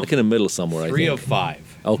Like in the middle somewhere. 3 I of think.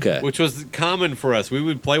 5. Okay. Which was common for us. We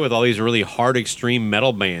would play with all these really hard, extreme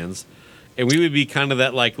metal bands, and we would be kind of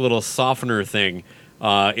that like little softener thing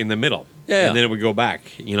in the middle. Yeah. And then it would go back,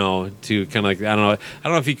 to kind of like I don't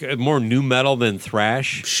know if you could, more new metal than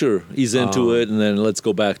thrash. Sure, ease into it, and then let's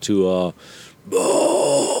go back to.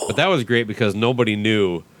 But that was great because nobody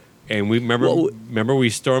knew, and we remember we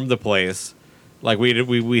stormed the place. Like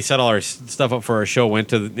we set all our stuff up for our show, went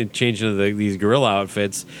to change into these gorilla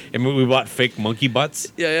outfits, and we bought fake monkey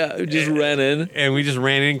butts. Yeah, we just ran in. And we just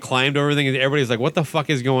ran in, climbed over everything, and everybody's like, "What the fuck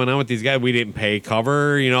is going on with these guys? We didn't pay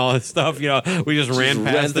cover, all this stuff. We just ran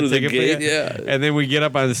past the through the ticket gate, booth. yeah. And then we get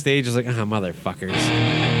up on the stage, it's like, motherfuckers.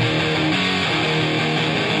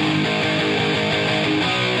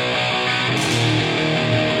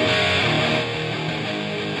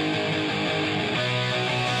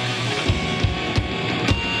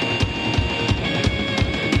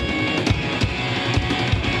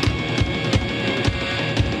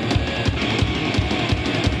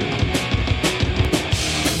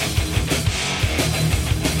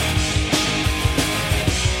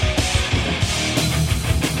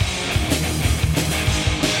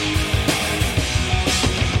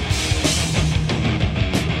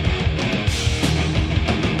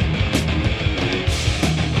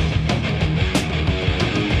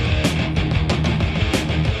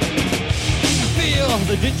 Feel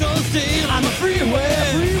the digital steel on the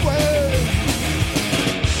freeway.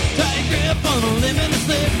 Tight grip on the limit and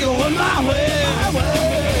slip going my way.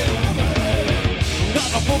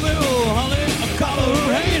 Got a 4-wheel Holly, a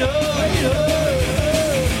Colorado.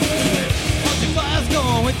 Multipliers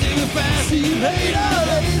going too fast, see you later.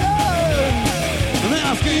 And then I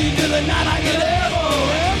scream till the night I get ever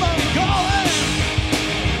going.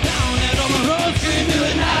 Down there on the road, scream till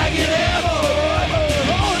the night I get ever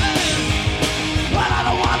rolling. But I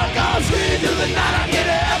don't wanna go scream till the night I get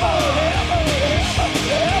ever.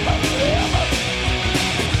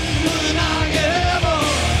 Till the night I get ever.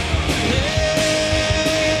 Yeah.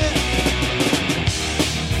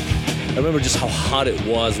 I remember just how hot it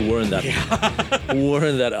was wearing that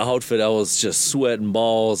outfit. I was just sweating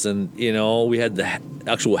balls, and we had the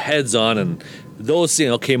actual heads on, and those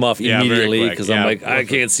came off Yeah, very immediately quick, because yeah. I'm like, I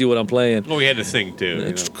can't see what I'm playing. Well, we had to sing too.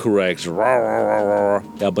 It's correct. Yeah,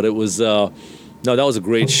 but it was that was a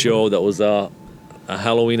great show. That was a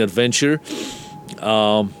Halloween adventure.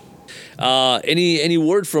 Any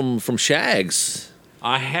word from Shags?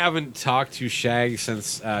 I haven't talked to Shag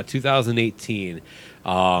since 2018.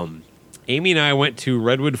 Amy and I went to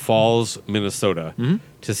Redwood Falls, Minnesota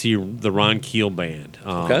to see the Ron Keel band.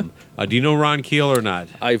 Okay. Do you know Ron Keel or not?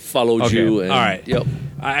 I followed Okay. you. And, All right. Yep.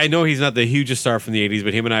 I know he's not the hugest star from the 80s,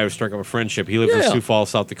 but him and I have struck up a friendship. He lives in Yeah. Sioux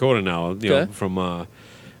Falls, South Dakota now. Okay. From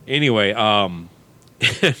anyway,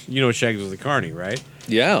 Shags was the carny, right?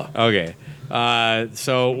 Yeah. Okay.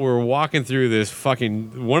 So we're walking through this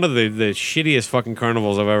fucking one of the shittiest fucking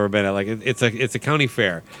carnivals I've ever been at. Like it's a county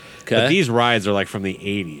fair. Okay. But these rides are like from the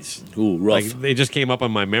 80s. Ooh, rough. Like they just came up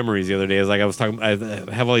on my memories the other day. It's like I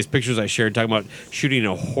have all these pictures I shared talking about shooting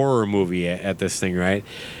a horror movie at this thing, right?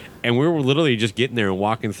 And we were literally just getting there and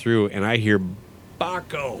walking through, and I hear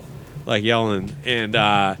Baco like yelling, and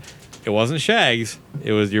it wasn't Shags.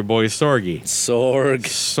 It was your boy Sorgy.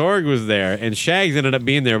 Sorg was there, and Shags ended up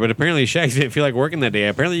being there, but apparently Shags didn't feel like working that day.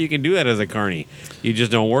 Apparently you can do that as a carny. You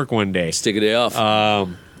just don't work one day. Just take a day off.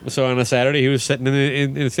 So on a Saturday, he was sitting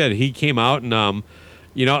instead. He came out and,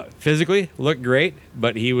 physically looked great,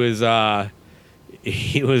 but he was not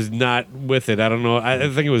with it. I don't know. I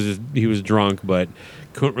think it was just he was drunk, but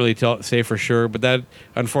couldn't really say for sure. But that,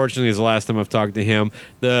 unfortunately, is the last time I've talked to him.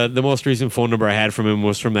 The most recent phone number I had from him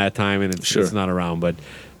was from that time, and it's not around. But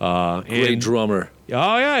Great drummer.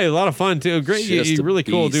 Oh yeah, a lot of fun too. Great, Just he's a really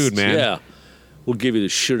cool beast. dude, man. Yeah. will give you the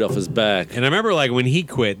shirt off his back. And I remember, like, when he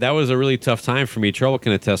quit, that was a really tough time for me. Trouble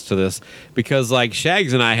can attest to this because, like,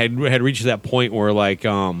 Shags and I had reached that point where, like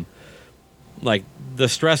the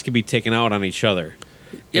stress could be taken out on each other.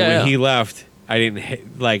 Yeah. And when he left, I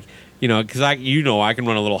didn't like, because I can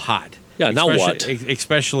run a little hot. Yeah. Now what?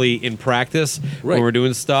 Especially in practice Right. when we're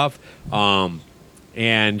doing stuff.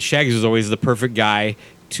 And Shags was always the perfect guy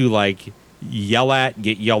to like yell at,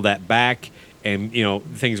 get yelled at back, and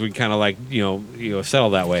things would kind of like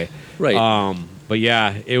settle that way. Right. But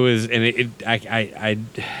yeah, it was, and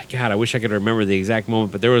God, I wish I could remember the exact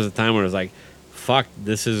moment. But there was a time where I was like, "Fuck,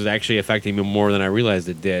 this is actually affecting me more than I realized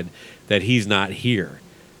it did." That he's not here,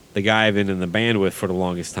 the guy I've been in the band with for the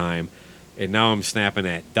longest time, and now I'm snapping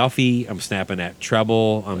at Duffy, I'm snapping at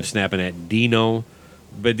Treble, I'm snapping at Dino.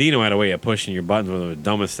 But Dino had a way of pushing your buttons. One of the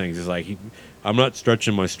dumbest things is like, I'm not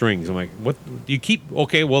stretching my strings. I'm like, what? You keep,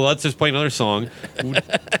 okay, well, let's just play another song.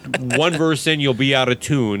 One verse in, you'll be out of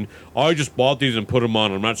tune. I just bought these and put them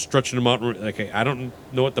on. I'm not stretching them out. Okay, I don't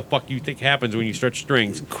know what the fuck you think happens when you stretch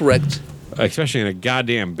strings. Correct. Especially in a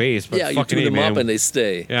goddamn bass. But Yeah, you fucking tune them man, up and they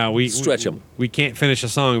stay. yeah, we stretch them. We can't finish a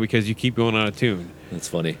song because you keep going out of tune. That's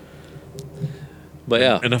funny. But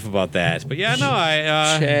yeah, Enough about that. But yeah, no,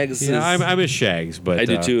 Shags Yeah, is- I miss Shags, but I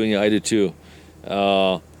do too. Yeah, I do too.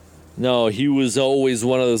 No, he was always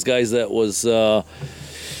one of those guys that was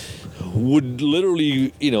would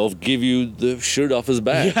literally, give you the shirt off his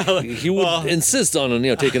back. Yeah, he would insist on,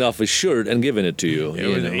 taking off his shirt and giving it to you.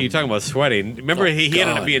 You're talking about sweating. Remember, he ended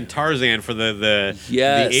up God. being Tarzan for the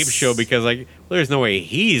Yes. Ape show because like, there's no way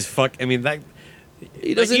he's I mean that.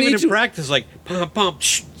 He doesn't even need in to practice, like pump,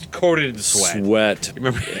 coated in sweat.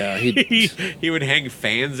 Remember? Yeah, he would hang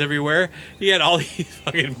fans everywhere. He had all these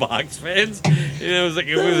fucking box fans. And it was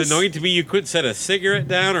annoying to me. You couldn't set a cigarette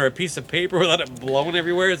down or a piece of paper without it blowing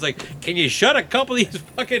everywhere. It's like, can you shut a couple of these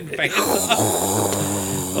fucking fans off?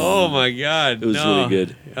 Oh my god, It was really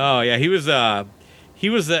good. Oh yeah,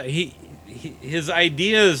 his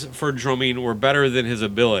ideas for drumming were better than his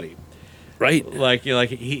ability. Right. Like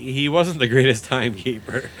he wasn't the greatest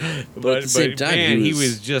timekeeper, but at the same time, man, he he was-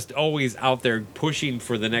 was just always out there pushing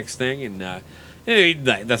for the next thing. And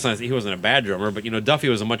that's not, he wasn't a bad drummer, but Duffy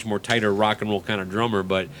was a much more tighter rock and roll kind of drummer.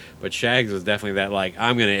 But Shags was definitely that like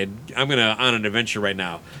I'm gonna on an adventure right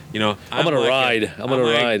now. I'm gonna ride. I'm gonna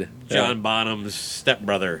like ride. John Bonham's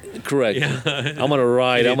stepbrother. Correct. Yeah. I'm gonna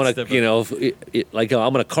ride. I'm gonna, Step I'm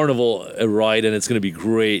gonna carnival a ride, and it's gonna be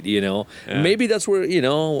great. Yeah. Maybe that's where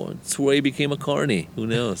it's where he became a carny. Who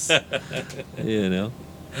knows? I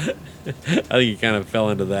think he kind of fell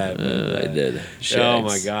into that. but, I did. Oh Shags.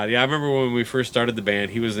 my god! Yeah, I remember when we first started the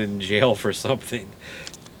band, he was in jail for something,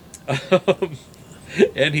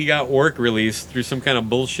 and he got work released through some kind of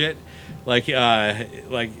bullshit. Like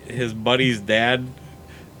his buddy's dad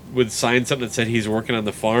would sign something that said he's working on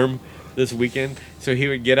the farm this weekend, so he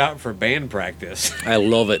would get out for band practice. I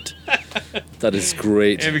love it. That is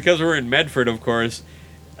great. And because we're in Medford, of course,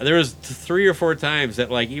 there was 3 or 4 times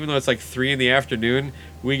that, like, even though it's like 3 in the afternoon,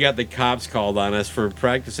 we got the cops called on us for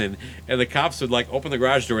practicing, and the cops would like open the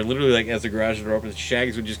garage door, and literally, like, as the garage door opens,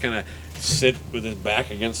 Shags would just kind of sit with his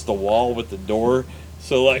back against the wall with the door.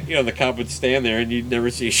 So, like, the cop would stand there, and you'd never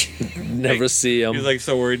see Never see him. He was like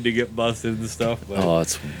so worried to get busted and stuff. But, Oh,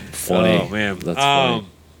 it's funny. Oh man, That's funny.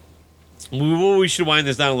 We should wind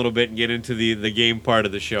this down a little bit and get into the game part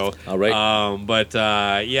of the show. All right.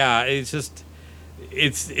 Yeah, it's just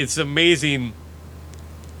it's amazing.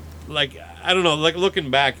 Like, I don't know. Like, looking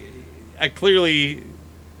back, I clearly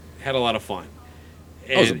had a lot of fun.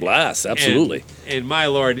 That was a blast. Absolutely. And my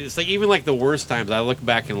lord, it's like even like the worst times I look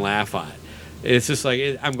back and laugh on it. It's just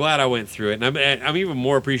like I'm glad I went through it, and I'm even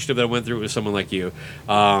more appreciative that I went through it with someone like you,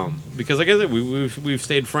 because like I said, we've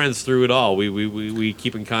stayed friends through it all. We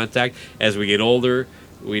keep in contact as we get older.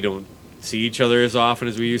 We don't see each other as often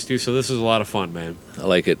as we used to, so this is a lot of fun, man. I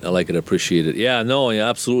like it. Appreciate it. Yeah, no, yeah,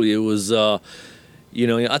 absolutely. It was, at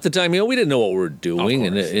the time, we didn't know what we were doing,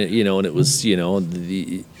 and course. and it was,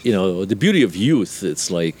 the beauty of youth.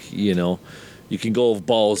 It's like, you can go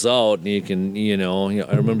balls out, and you can,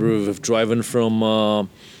 I remember driving from a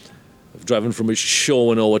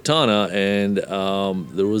show in Owatonna, and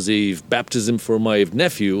there was a baptism for my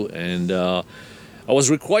nephew, and I was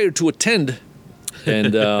required to attend.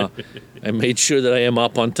 And I made sure that I am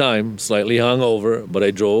up on time, slightly hungover, but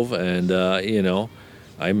I drove, and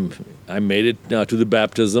I made it to the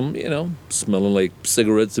baptism, smelling like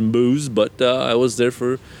cigarettes and booze, but I was there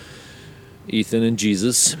for Ethan and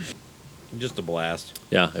Jesus. Just a blast.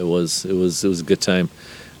 Yeah, it was a good time.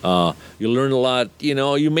 You learn a lot,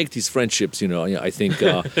 you make these friendships, I think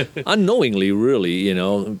unknowingly, really,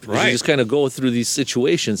 because Right. you just kind of go through these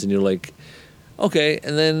situations, and you're like, Okay,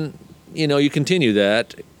 and then you continue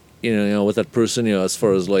that, with that person, as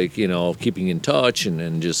far as like keeping in touch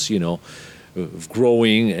and just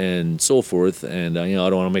growing and so forth. And I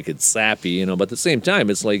don't want to make it sappy, but at the same time,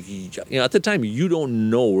 it's like at the time you don't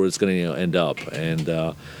know where it's going to end up. And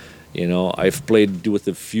I've played with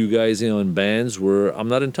a few guys in bands where I'm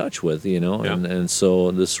not in touch with, and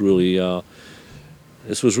so this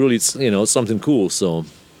was really something cool. So.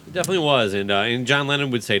 It definitely was, and John Lennon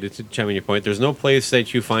would say, to chime in your point, there's no place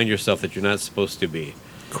that you find yourself that you're not supposed to be.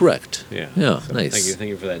 Correct. Yeah. So Nice. Thank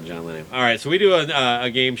you for that, John Lennon. All right, so we do a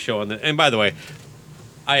game show on and by the way,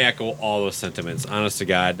 I echo all those sentiments. Honest to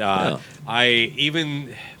God, I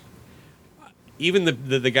even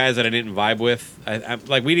the guys that I didn't vibe with, I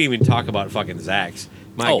like we didn't even talk about fucking Zax.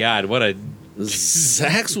 My God, what a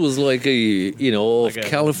Zax was like a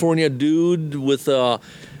California dude with a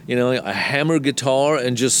hammer guitar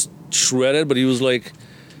and just shredded, but he was like,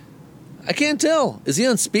 I can't tell. Is he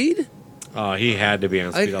on speed? Oh, he had to be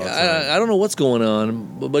on speed all the time. I don't know what's going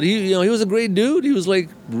on, but he he was a great dude. He was like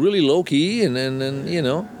really low key, and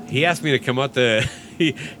He asked me to come out to.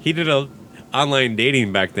 He did a online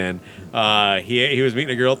dating back then. He was meeting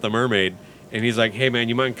a girl at the Mermaid, and he's like, "Hey man,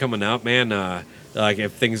 you mind coming out, man? Like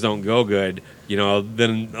if things don't go good,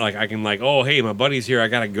 then like I can like, oh hey, my buddy's here, I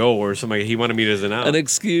gotta go or something." He wanted me to an out. An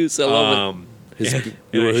excuse. I love it.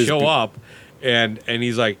 And I show up, and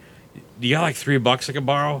he's like, "Do you got like $3 I can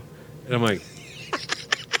borrow?" And I'm like,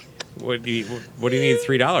 what do you need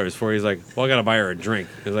 $3 for? He's like, well, I gotta buy her a drink.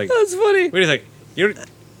 He's like, That's funny. wait a sec,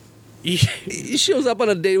 He shows up on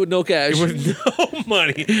a date with no cash. with no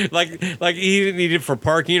money. Like he didn't need it for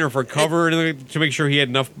parking or for cover or anything to make sure he had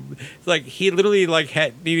enough. Like he literally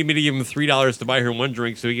needed me to give him $3 to buy her one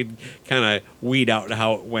drink so he could kind of weed out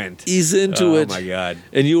how it went. He's into it. Oh my God.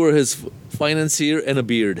 And you were his financier and a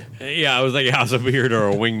beard. Yeah, I was like a house of beard or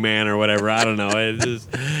a wingman or whatever. I don't know. It just,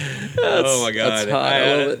 oh my God. That's hot.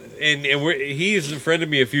 I love it. And he's friended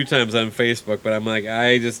me a few times on Facebook, but I'm like,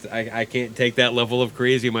 I can't take that level of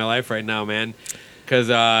crazy in my life right now, man. Because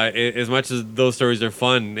as much as those stories are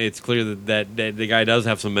fun, it's clear that the guy does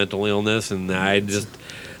have some mental illness, and I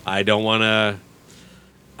don't want to.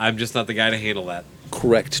 I'm just not the guy to handle that.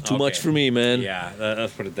 Correct. Too much for me, man. Yeah,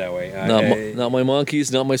 let's put it that way. Not my monkeys,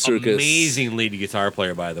 not my circus. Amazing lead guitar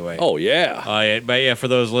player, by the way. Oh yeah. But yeah, for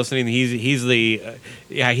those listening, he's the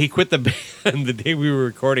he quit the band the day we were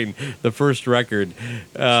recording the first record.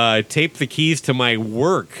 Taped the keys to my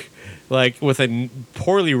work, like with a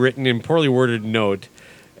poorly written and poorly worded note,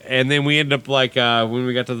 and then we ended up like when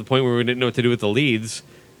we got to the point where we didn't know what to do with the leads,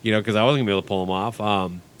 because I wasn't gonna be able to pull them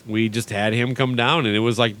off. We just had him come down, and it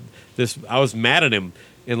was like this. I was mad at him,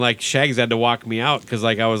 and like Shags had to walk me out because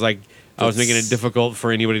like I was making it difficult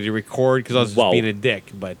for anybody to record because I was just being a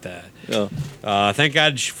dick. But thank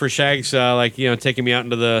God for Shags, taking me out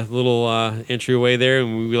into the little entryway there,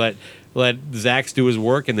 and we let Zax do his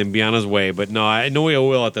work and then be on his way. But no, I know he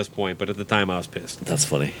will at this point. But at the time, I was pissed. That's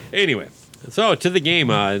funny. Anyway. So, to the game,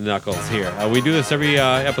 Knuckles, here. We do this every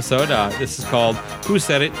episode. This is called Who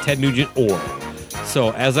Said It, Ted Nugent or?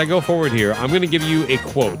 So, as I go forward here, I'm going to give you a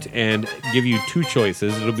quote and give you two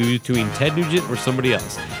choices. It'll be between Ted Nugent or somebody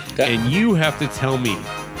else. Okay. And you have to tell me,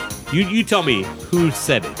 you tell me who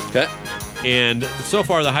said it. Okay. And so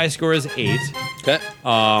far, the high score is 8. Okay.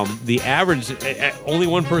 The average, only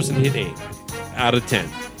one person hit 8 out of 10.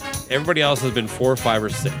 Everybody else has been 4, 5, or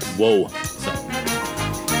 6. Whoa. So.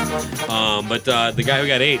 But the guy who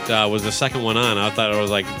got 8 was the second one on. I thought it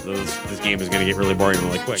was like, this game is going to get really boring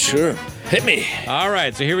really quick. Sure. Hit me. All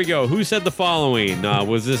right, so here we go. Who said the following?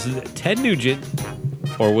 Was this Ted Nugent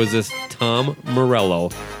or was this Tom Morello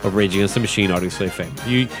of Rage Against the Machine Audioslave fame?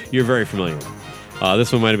 You're very familiar with him.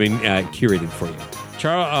 This one might have been curated for you.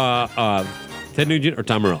 Ted Nugent or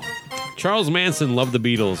Tom Morello? Charles Manson loved the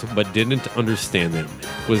Beatles but didn't understand them.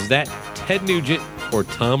 Was that Ted Nugent or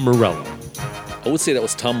Tom Morello? I would say that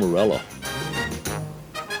was Tom Morello.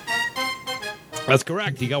 That's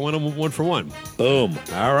correct. You got one for one. Boom.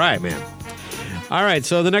 All right, man. All right,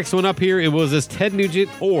 so the next one up here, it was this Ted Nugent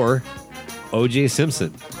or O.J.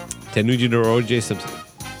 Simpson. Ted Nugent or O.J. Simpson.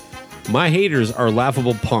 My haters are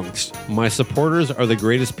laughable punks. My supporters are the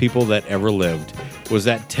greatest people that ever lived. Was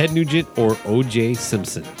that Ted Nugent or O.J.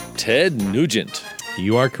 Simpson? Ted Nugent.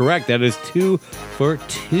 You are correct. That is 2 for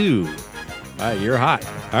 2. All right, you're hot.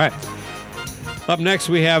 All right. Up next,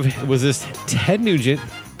 we have, was this Ted Nugent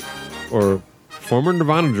or former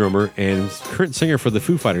Nirvana drummer and current singer for the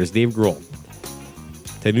Foo Fighters, Dave Grohl?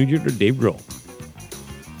 Ted Nugent or Dave Grohl?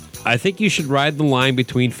 I think you should ride the line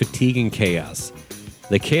between fatigue and chaos.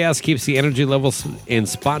 The chaos keeps the energy levels and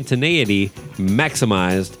spontaneity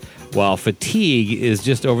maximized, while fatigue is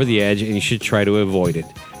just over the edge and you should try to avoid it.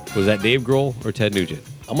 Was that Dave Grohl or Ted Nugent?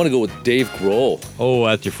 I'm going to go with Dave Grohl. Oh,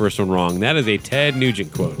 that's your first one wrong. That is a Ted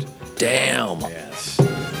Nugent quote. Damn. Yes.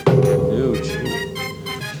 Huge.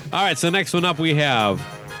 All right, so next one up we have,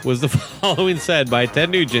 was the following said by Ted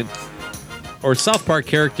Nugent or South Park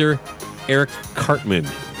character Eric Cartman?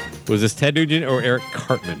 Was this Ted Nugent or Eric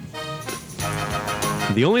Cartman?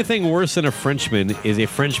 The only thing worse than a Frenchman is a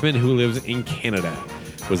Frenchman who lives in Canada.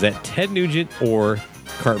 Was that Ted Nugent or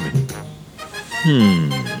Cartman?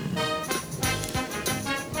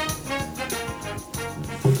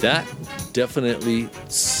 That definitely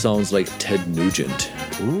sounds like Ted Nugent.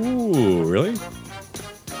 Ooh, really?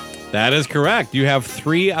 That is correct. You have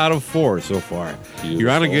 3 out of 4 so far. Beautiful. You're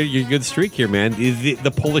on a good streak here, man.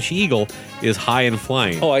 The Polish Eagle is high and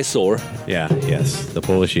flying. Oh, I saw her. Yeah, yes, the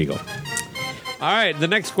Polish Eagle. All right, the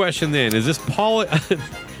next question then is this The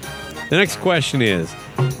next question is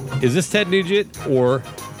this Ted Nugent or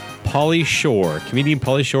Pauly Shore? Comedian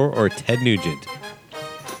Pauly Shore or Ted Nugent?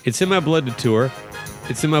 It's in my blood to tour.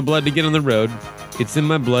 It's in my blood to get on the road. It's in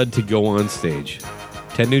my blood to go on stage.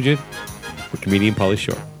 Ted Nugent or comedian Pauly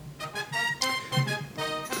Shore?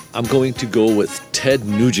 I'm going to go with Ted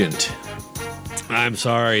Nugent. I'm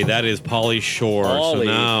sorry, that is Pauly Shore. So Pauly.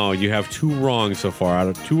 now you have 2 wrong so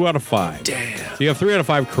far, 2 out of 5. Damn. So you have 3 out of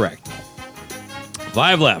 5 correct.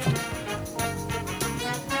 5 left.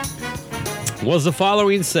 Was the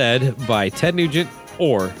following said by Ted Nugent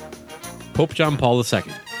or Pope John Paul II?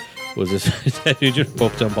 Was this Ted Nugent or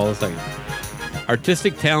Pope John Paul II?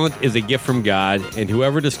 Artistic talent is a gift from God, and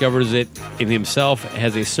whoever discovers it in himself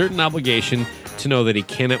has a certain obligation to know that he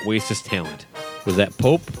cannot waste his talent. Was that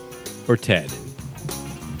Pope or Ted?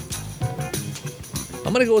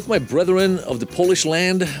 I'm going to go with my brethren of the Polish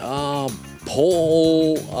land. I'm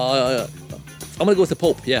going to go with the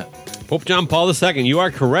Pope, yeah. Pope John Paul II. You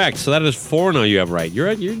are correct. So that is 4 now you have right.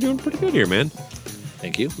 You're doing pretty good here, man.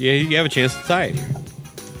 Thank you. Yeah, you have a chance to tie it here.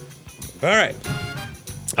 All right.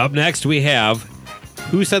 Up next, we have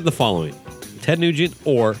who said the following? Ted Nugent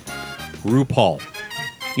or RuPaul?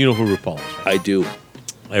 You know who RuPaul is, right? I do.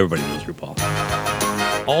 Everybody knows RuPaul.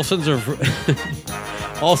 All sins are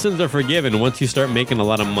all sins are forgiven once you start making a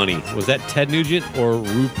lot of money. Was that Ted Nugent or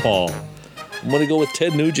RuPaul? I'm going to go with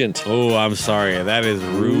Ted Nugent. Oh, I'm sorry. That is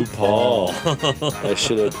RuPaul. I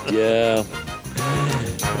should have, yeah.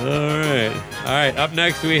 All right. All right. Up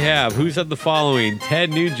next, we have who said the following?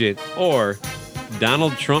 Ted Nugent or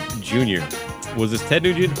Donald Trump Jr.? Was this Ted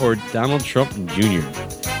Nugent or Donald Trump Jr.?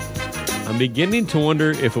 I'm beginning to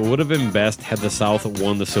wonder if it would have been best had the South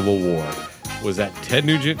won the Civil War. Was that Ted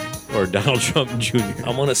Nugent or Donald Trump Jr.?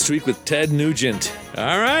 I'm on a streak with Ted Nugent.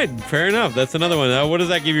 All right. Fair enough. That's another one. What does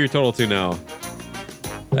that give you your total to now?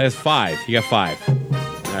 That's 5. You got 5.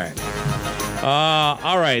 All right.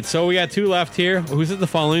 All right. So we got 2 left here. Who said the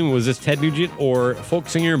following? Was this Ted Nugent or folk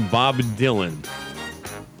singer Bob Dylan?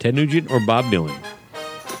 Ted Nugent or Bob Dylan?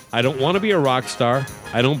 I don't want to be a rock star.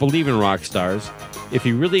 I don't believe in rock stars. If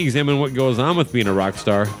you really examine what goes on with being a rock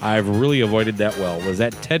star, I've really avoided that well. Was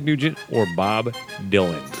that Ted Nugent or Bob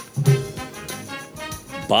Dylan?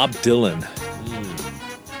 Bob Dylan.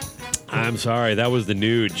 I'm sorry, that was the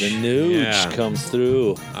Nuge. The Nuge Yeah. comes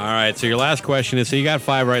through. All right, so your last question is, so you got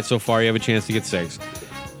 5 right so far. You have a chance to get 6.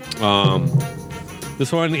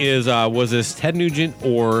 This one is, was this Ted Nugent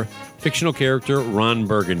or fictional character Ron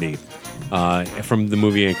Burgundy from the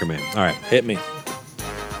movie Anchorman? All right. Hit me.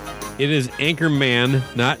 It is Anchorman,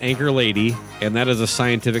 not Anchor Lady, and that is a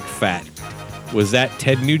scientific fact. Was that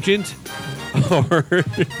Ted Nugent or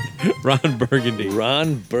Ron Burgundy?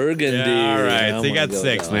 Ron Burgundy. Yeah, all right, so you got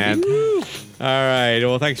 6, man. All right,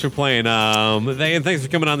 well, thanks for playing. Thanks for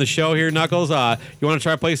coming on the show here, Knuckles. You want to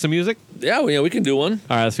try to play some music? Yeah, we can do one.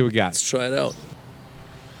 All right, let's see what we got. Let's try it out.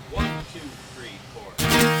 1, 2, 3, 4.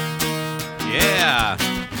 Yeah.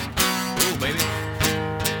 Ooh, baby.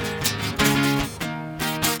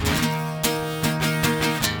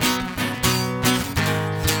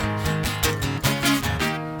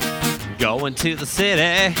 Going to the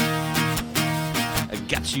city, I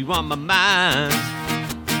got you on my mind.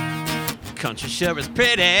 Country sure is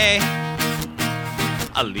pretty,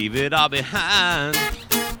 I'll leave it all behind.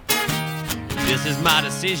 This is my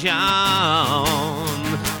decision,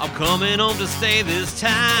 I'm coming home to stay this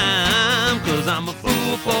time. 'Cause I'm a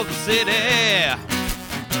fool for the city,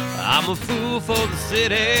 I'm a fool for the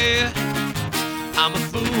city, I'm a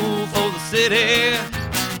fool for the city,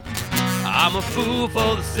 I'm a fool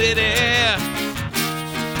for the city.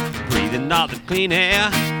 Breathing all the clean air,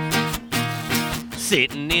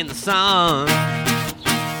 sitting in the sun.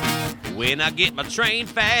 When I get my train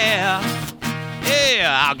fare,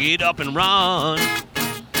 yeah, I'll get up and run.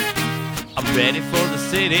 I'm ready for the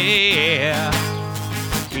city.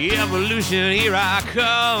 Evolution, here I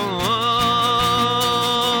come.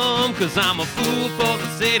 'Cause I'm a fool for the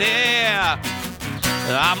city.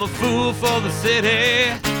 I'm a fool for the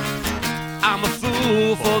city. I'm a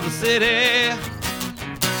fool for the city.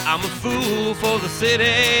 I'm a fool for the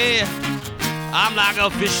city. I'm like a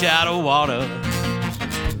fish out of water.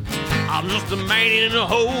 I'm just a man in a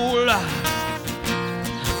hole.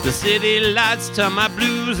 The city lights turn my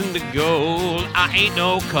blues into gold. I ain't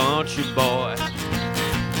no country boy,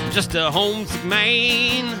 just a homesick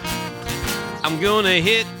man. I'm gonna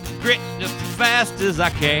hit the grit just as fast as I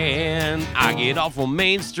can. I get off on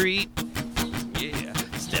Main Street, yeah,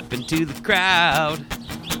 step into the crowd.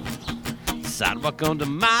 Sidewalk under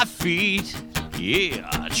my feet,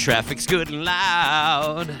 yeah, traffic's good and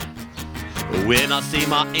loud. When I see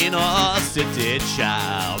my inner city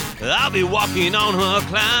child, I'll be walking on her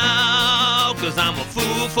cloud. 'Cause I'm a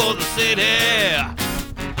fool for the city.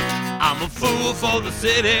 I'm a fool for the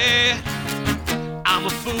city. I'm a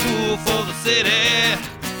fool for the city.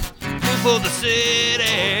 Fool for the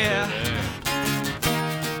city.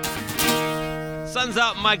 Sun's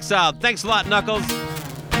out, Mike's out. Thanks a lot, Knuckles.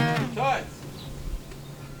 Tuts.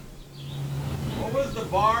 What was the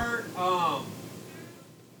bar?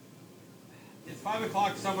 It's 5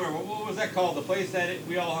 o'clock somewhere. What was that called? The place that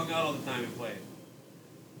we all hung out all the time and played.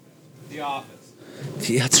 The Office.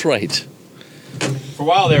 Yeah, that's right. For a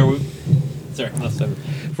while there, we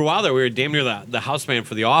were damn near the house band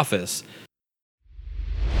for The Office.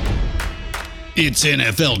 It's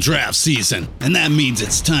NFL draft season, and that means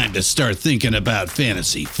it's time to start thinking about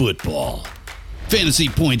fantasy football.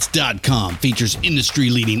 FantasyPoints.com features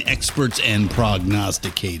industry-leading experts and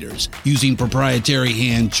prognosticators using proprietary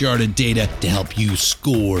hand-charted data to help you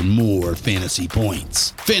score more fantasy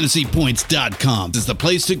points. FantasyPoints.com is the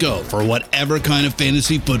place to go for whatever kind of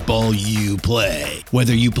fantasy football you play.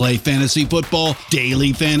 Whether you play fantasy football,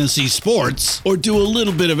 daily fantasy sports, or do a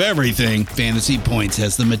little bit of everything, Fantasy Points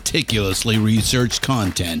has the meticulously researched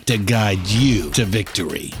content to guide you to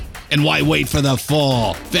victory. And why wait for the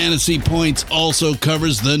fall? Fantasy Points also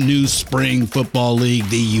covers the new spring football league,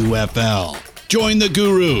 the UFL. Join the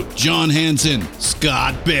guru, John Hansen,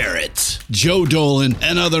 Scott Barrett, Joe Dolan,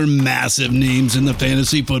 and other massive names in the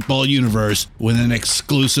fantasy football universe with an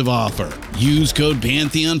exclusive offer. Use code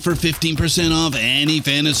Pantheon for 15% off any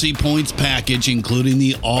Fantasy Points package, including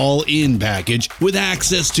the all-in package, with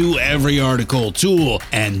access to every article, tool,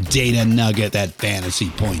 and data nugget that Fantasy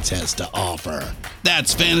Points has to offer.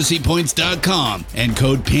 That's FantasyPoints.com and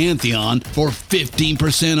code Pantheon for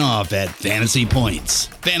 15% off at Fantasy Points.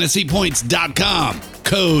 FantasyPoints.com,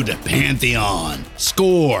 code Pantheon.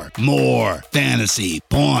 Score more fantasy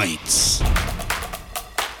points.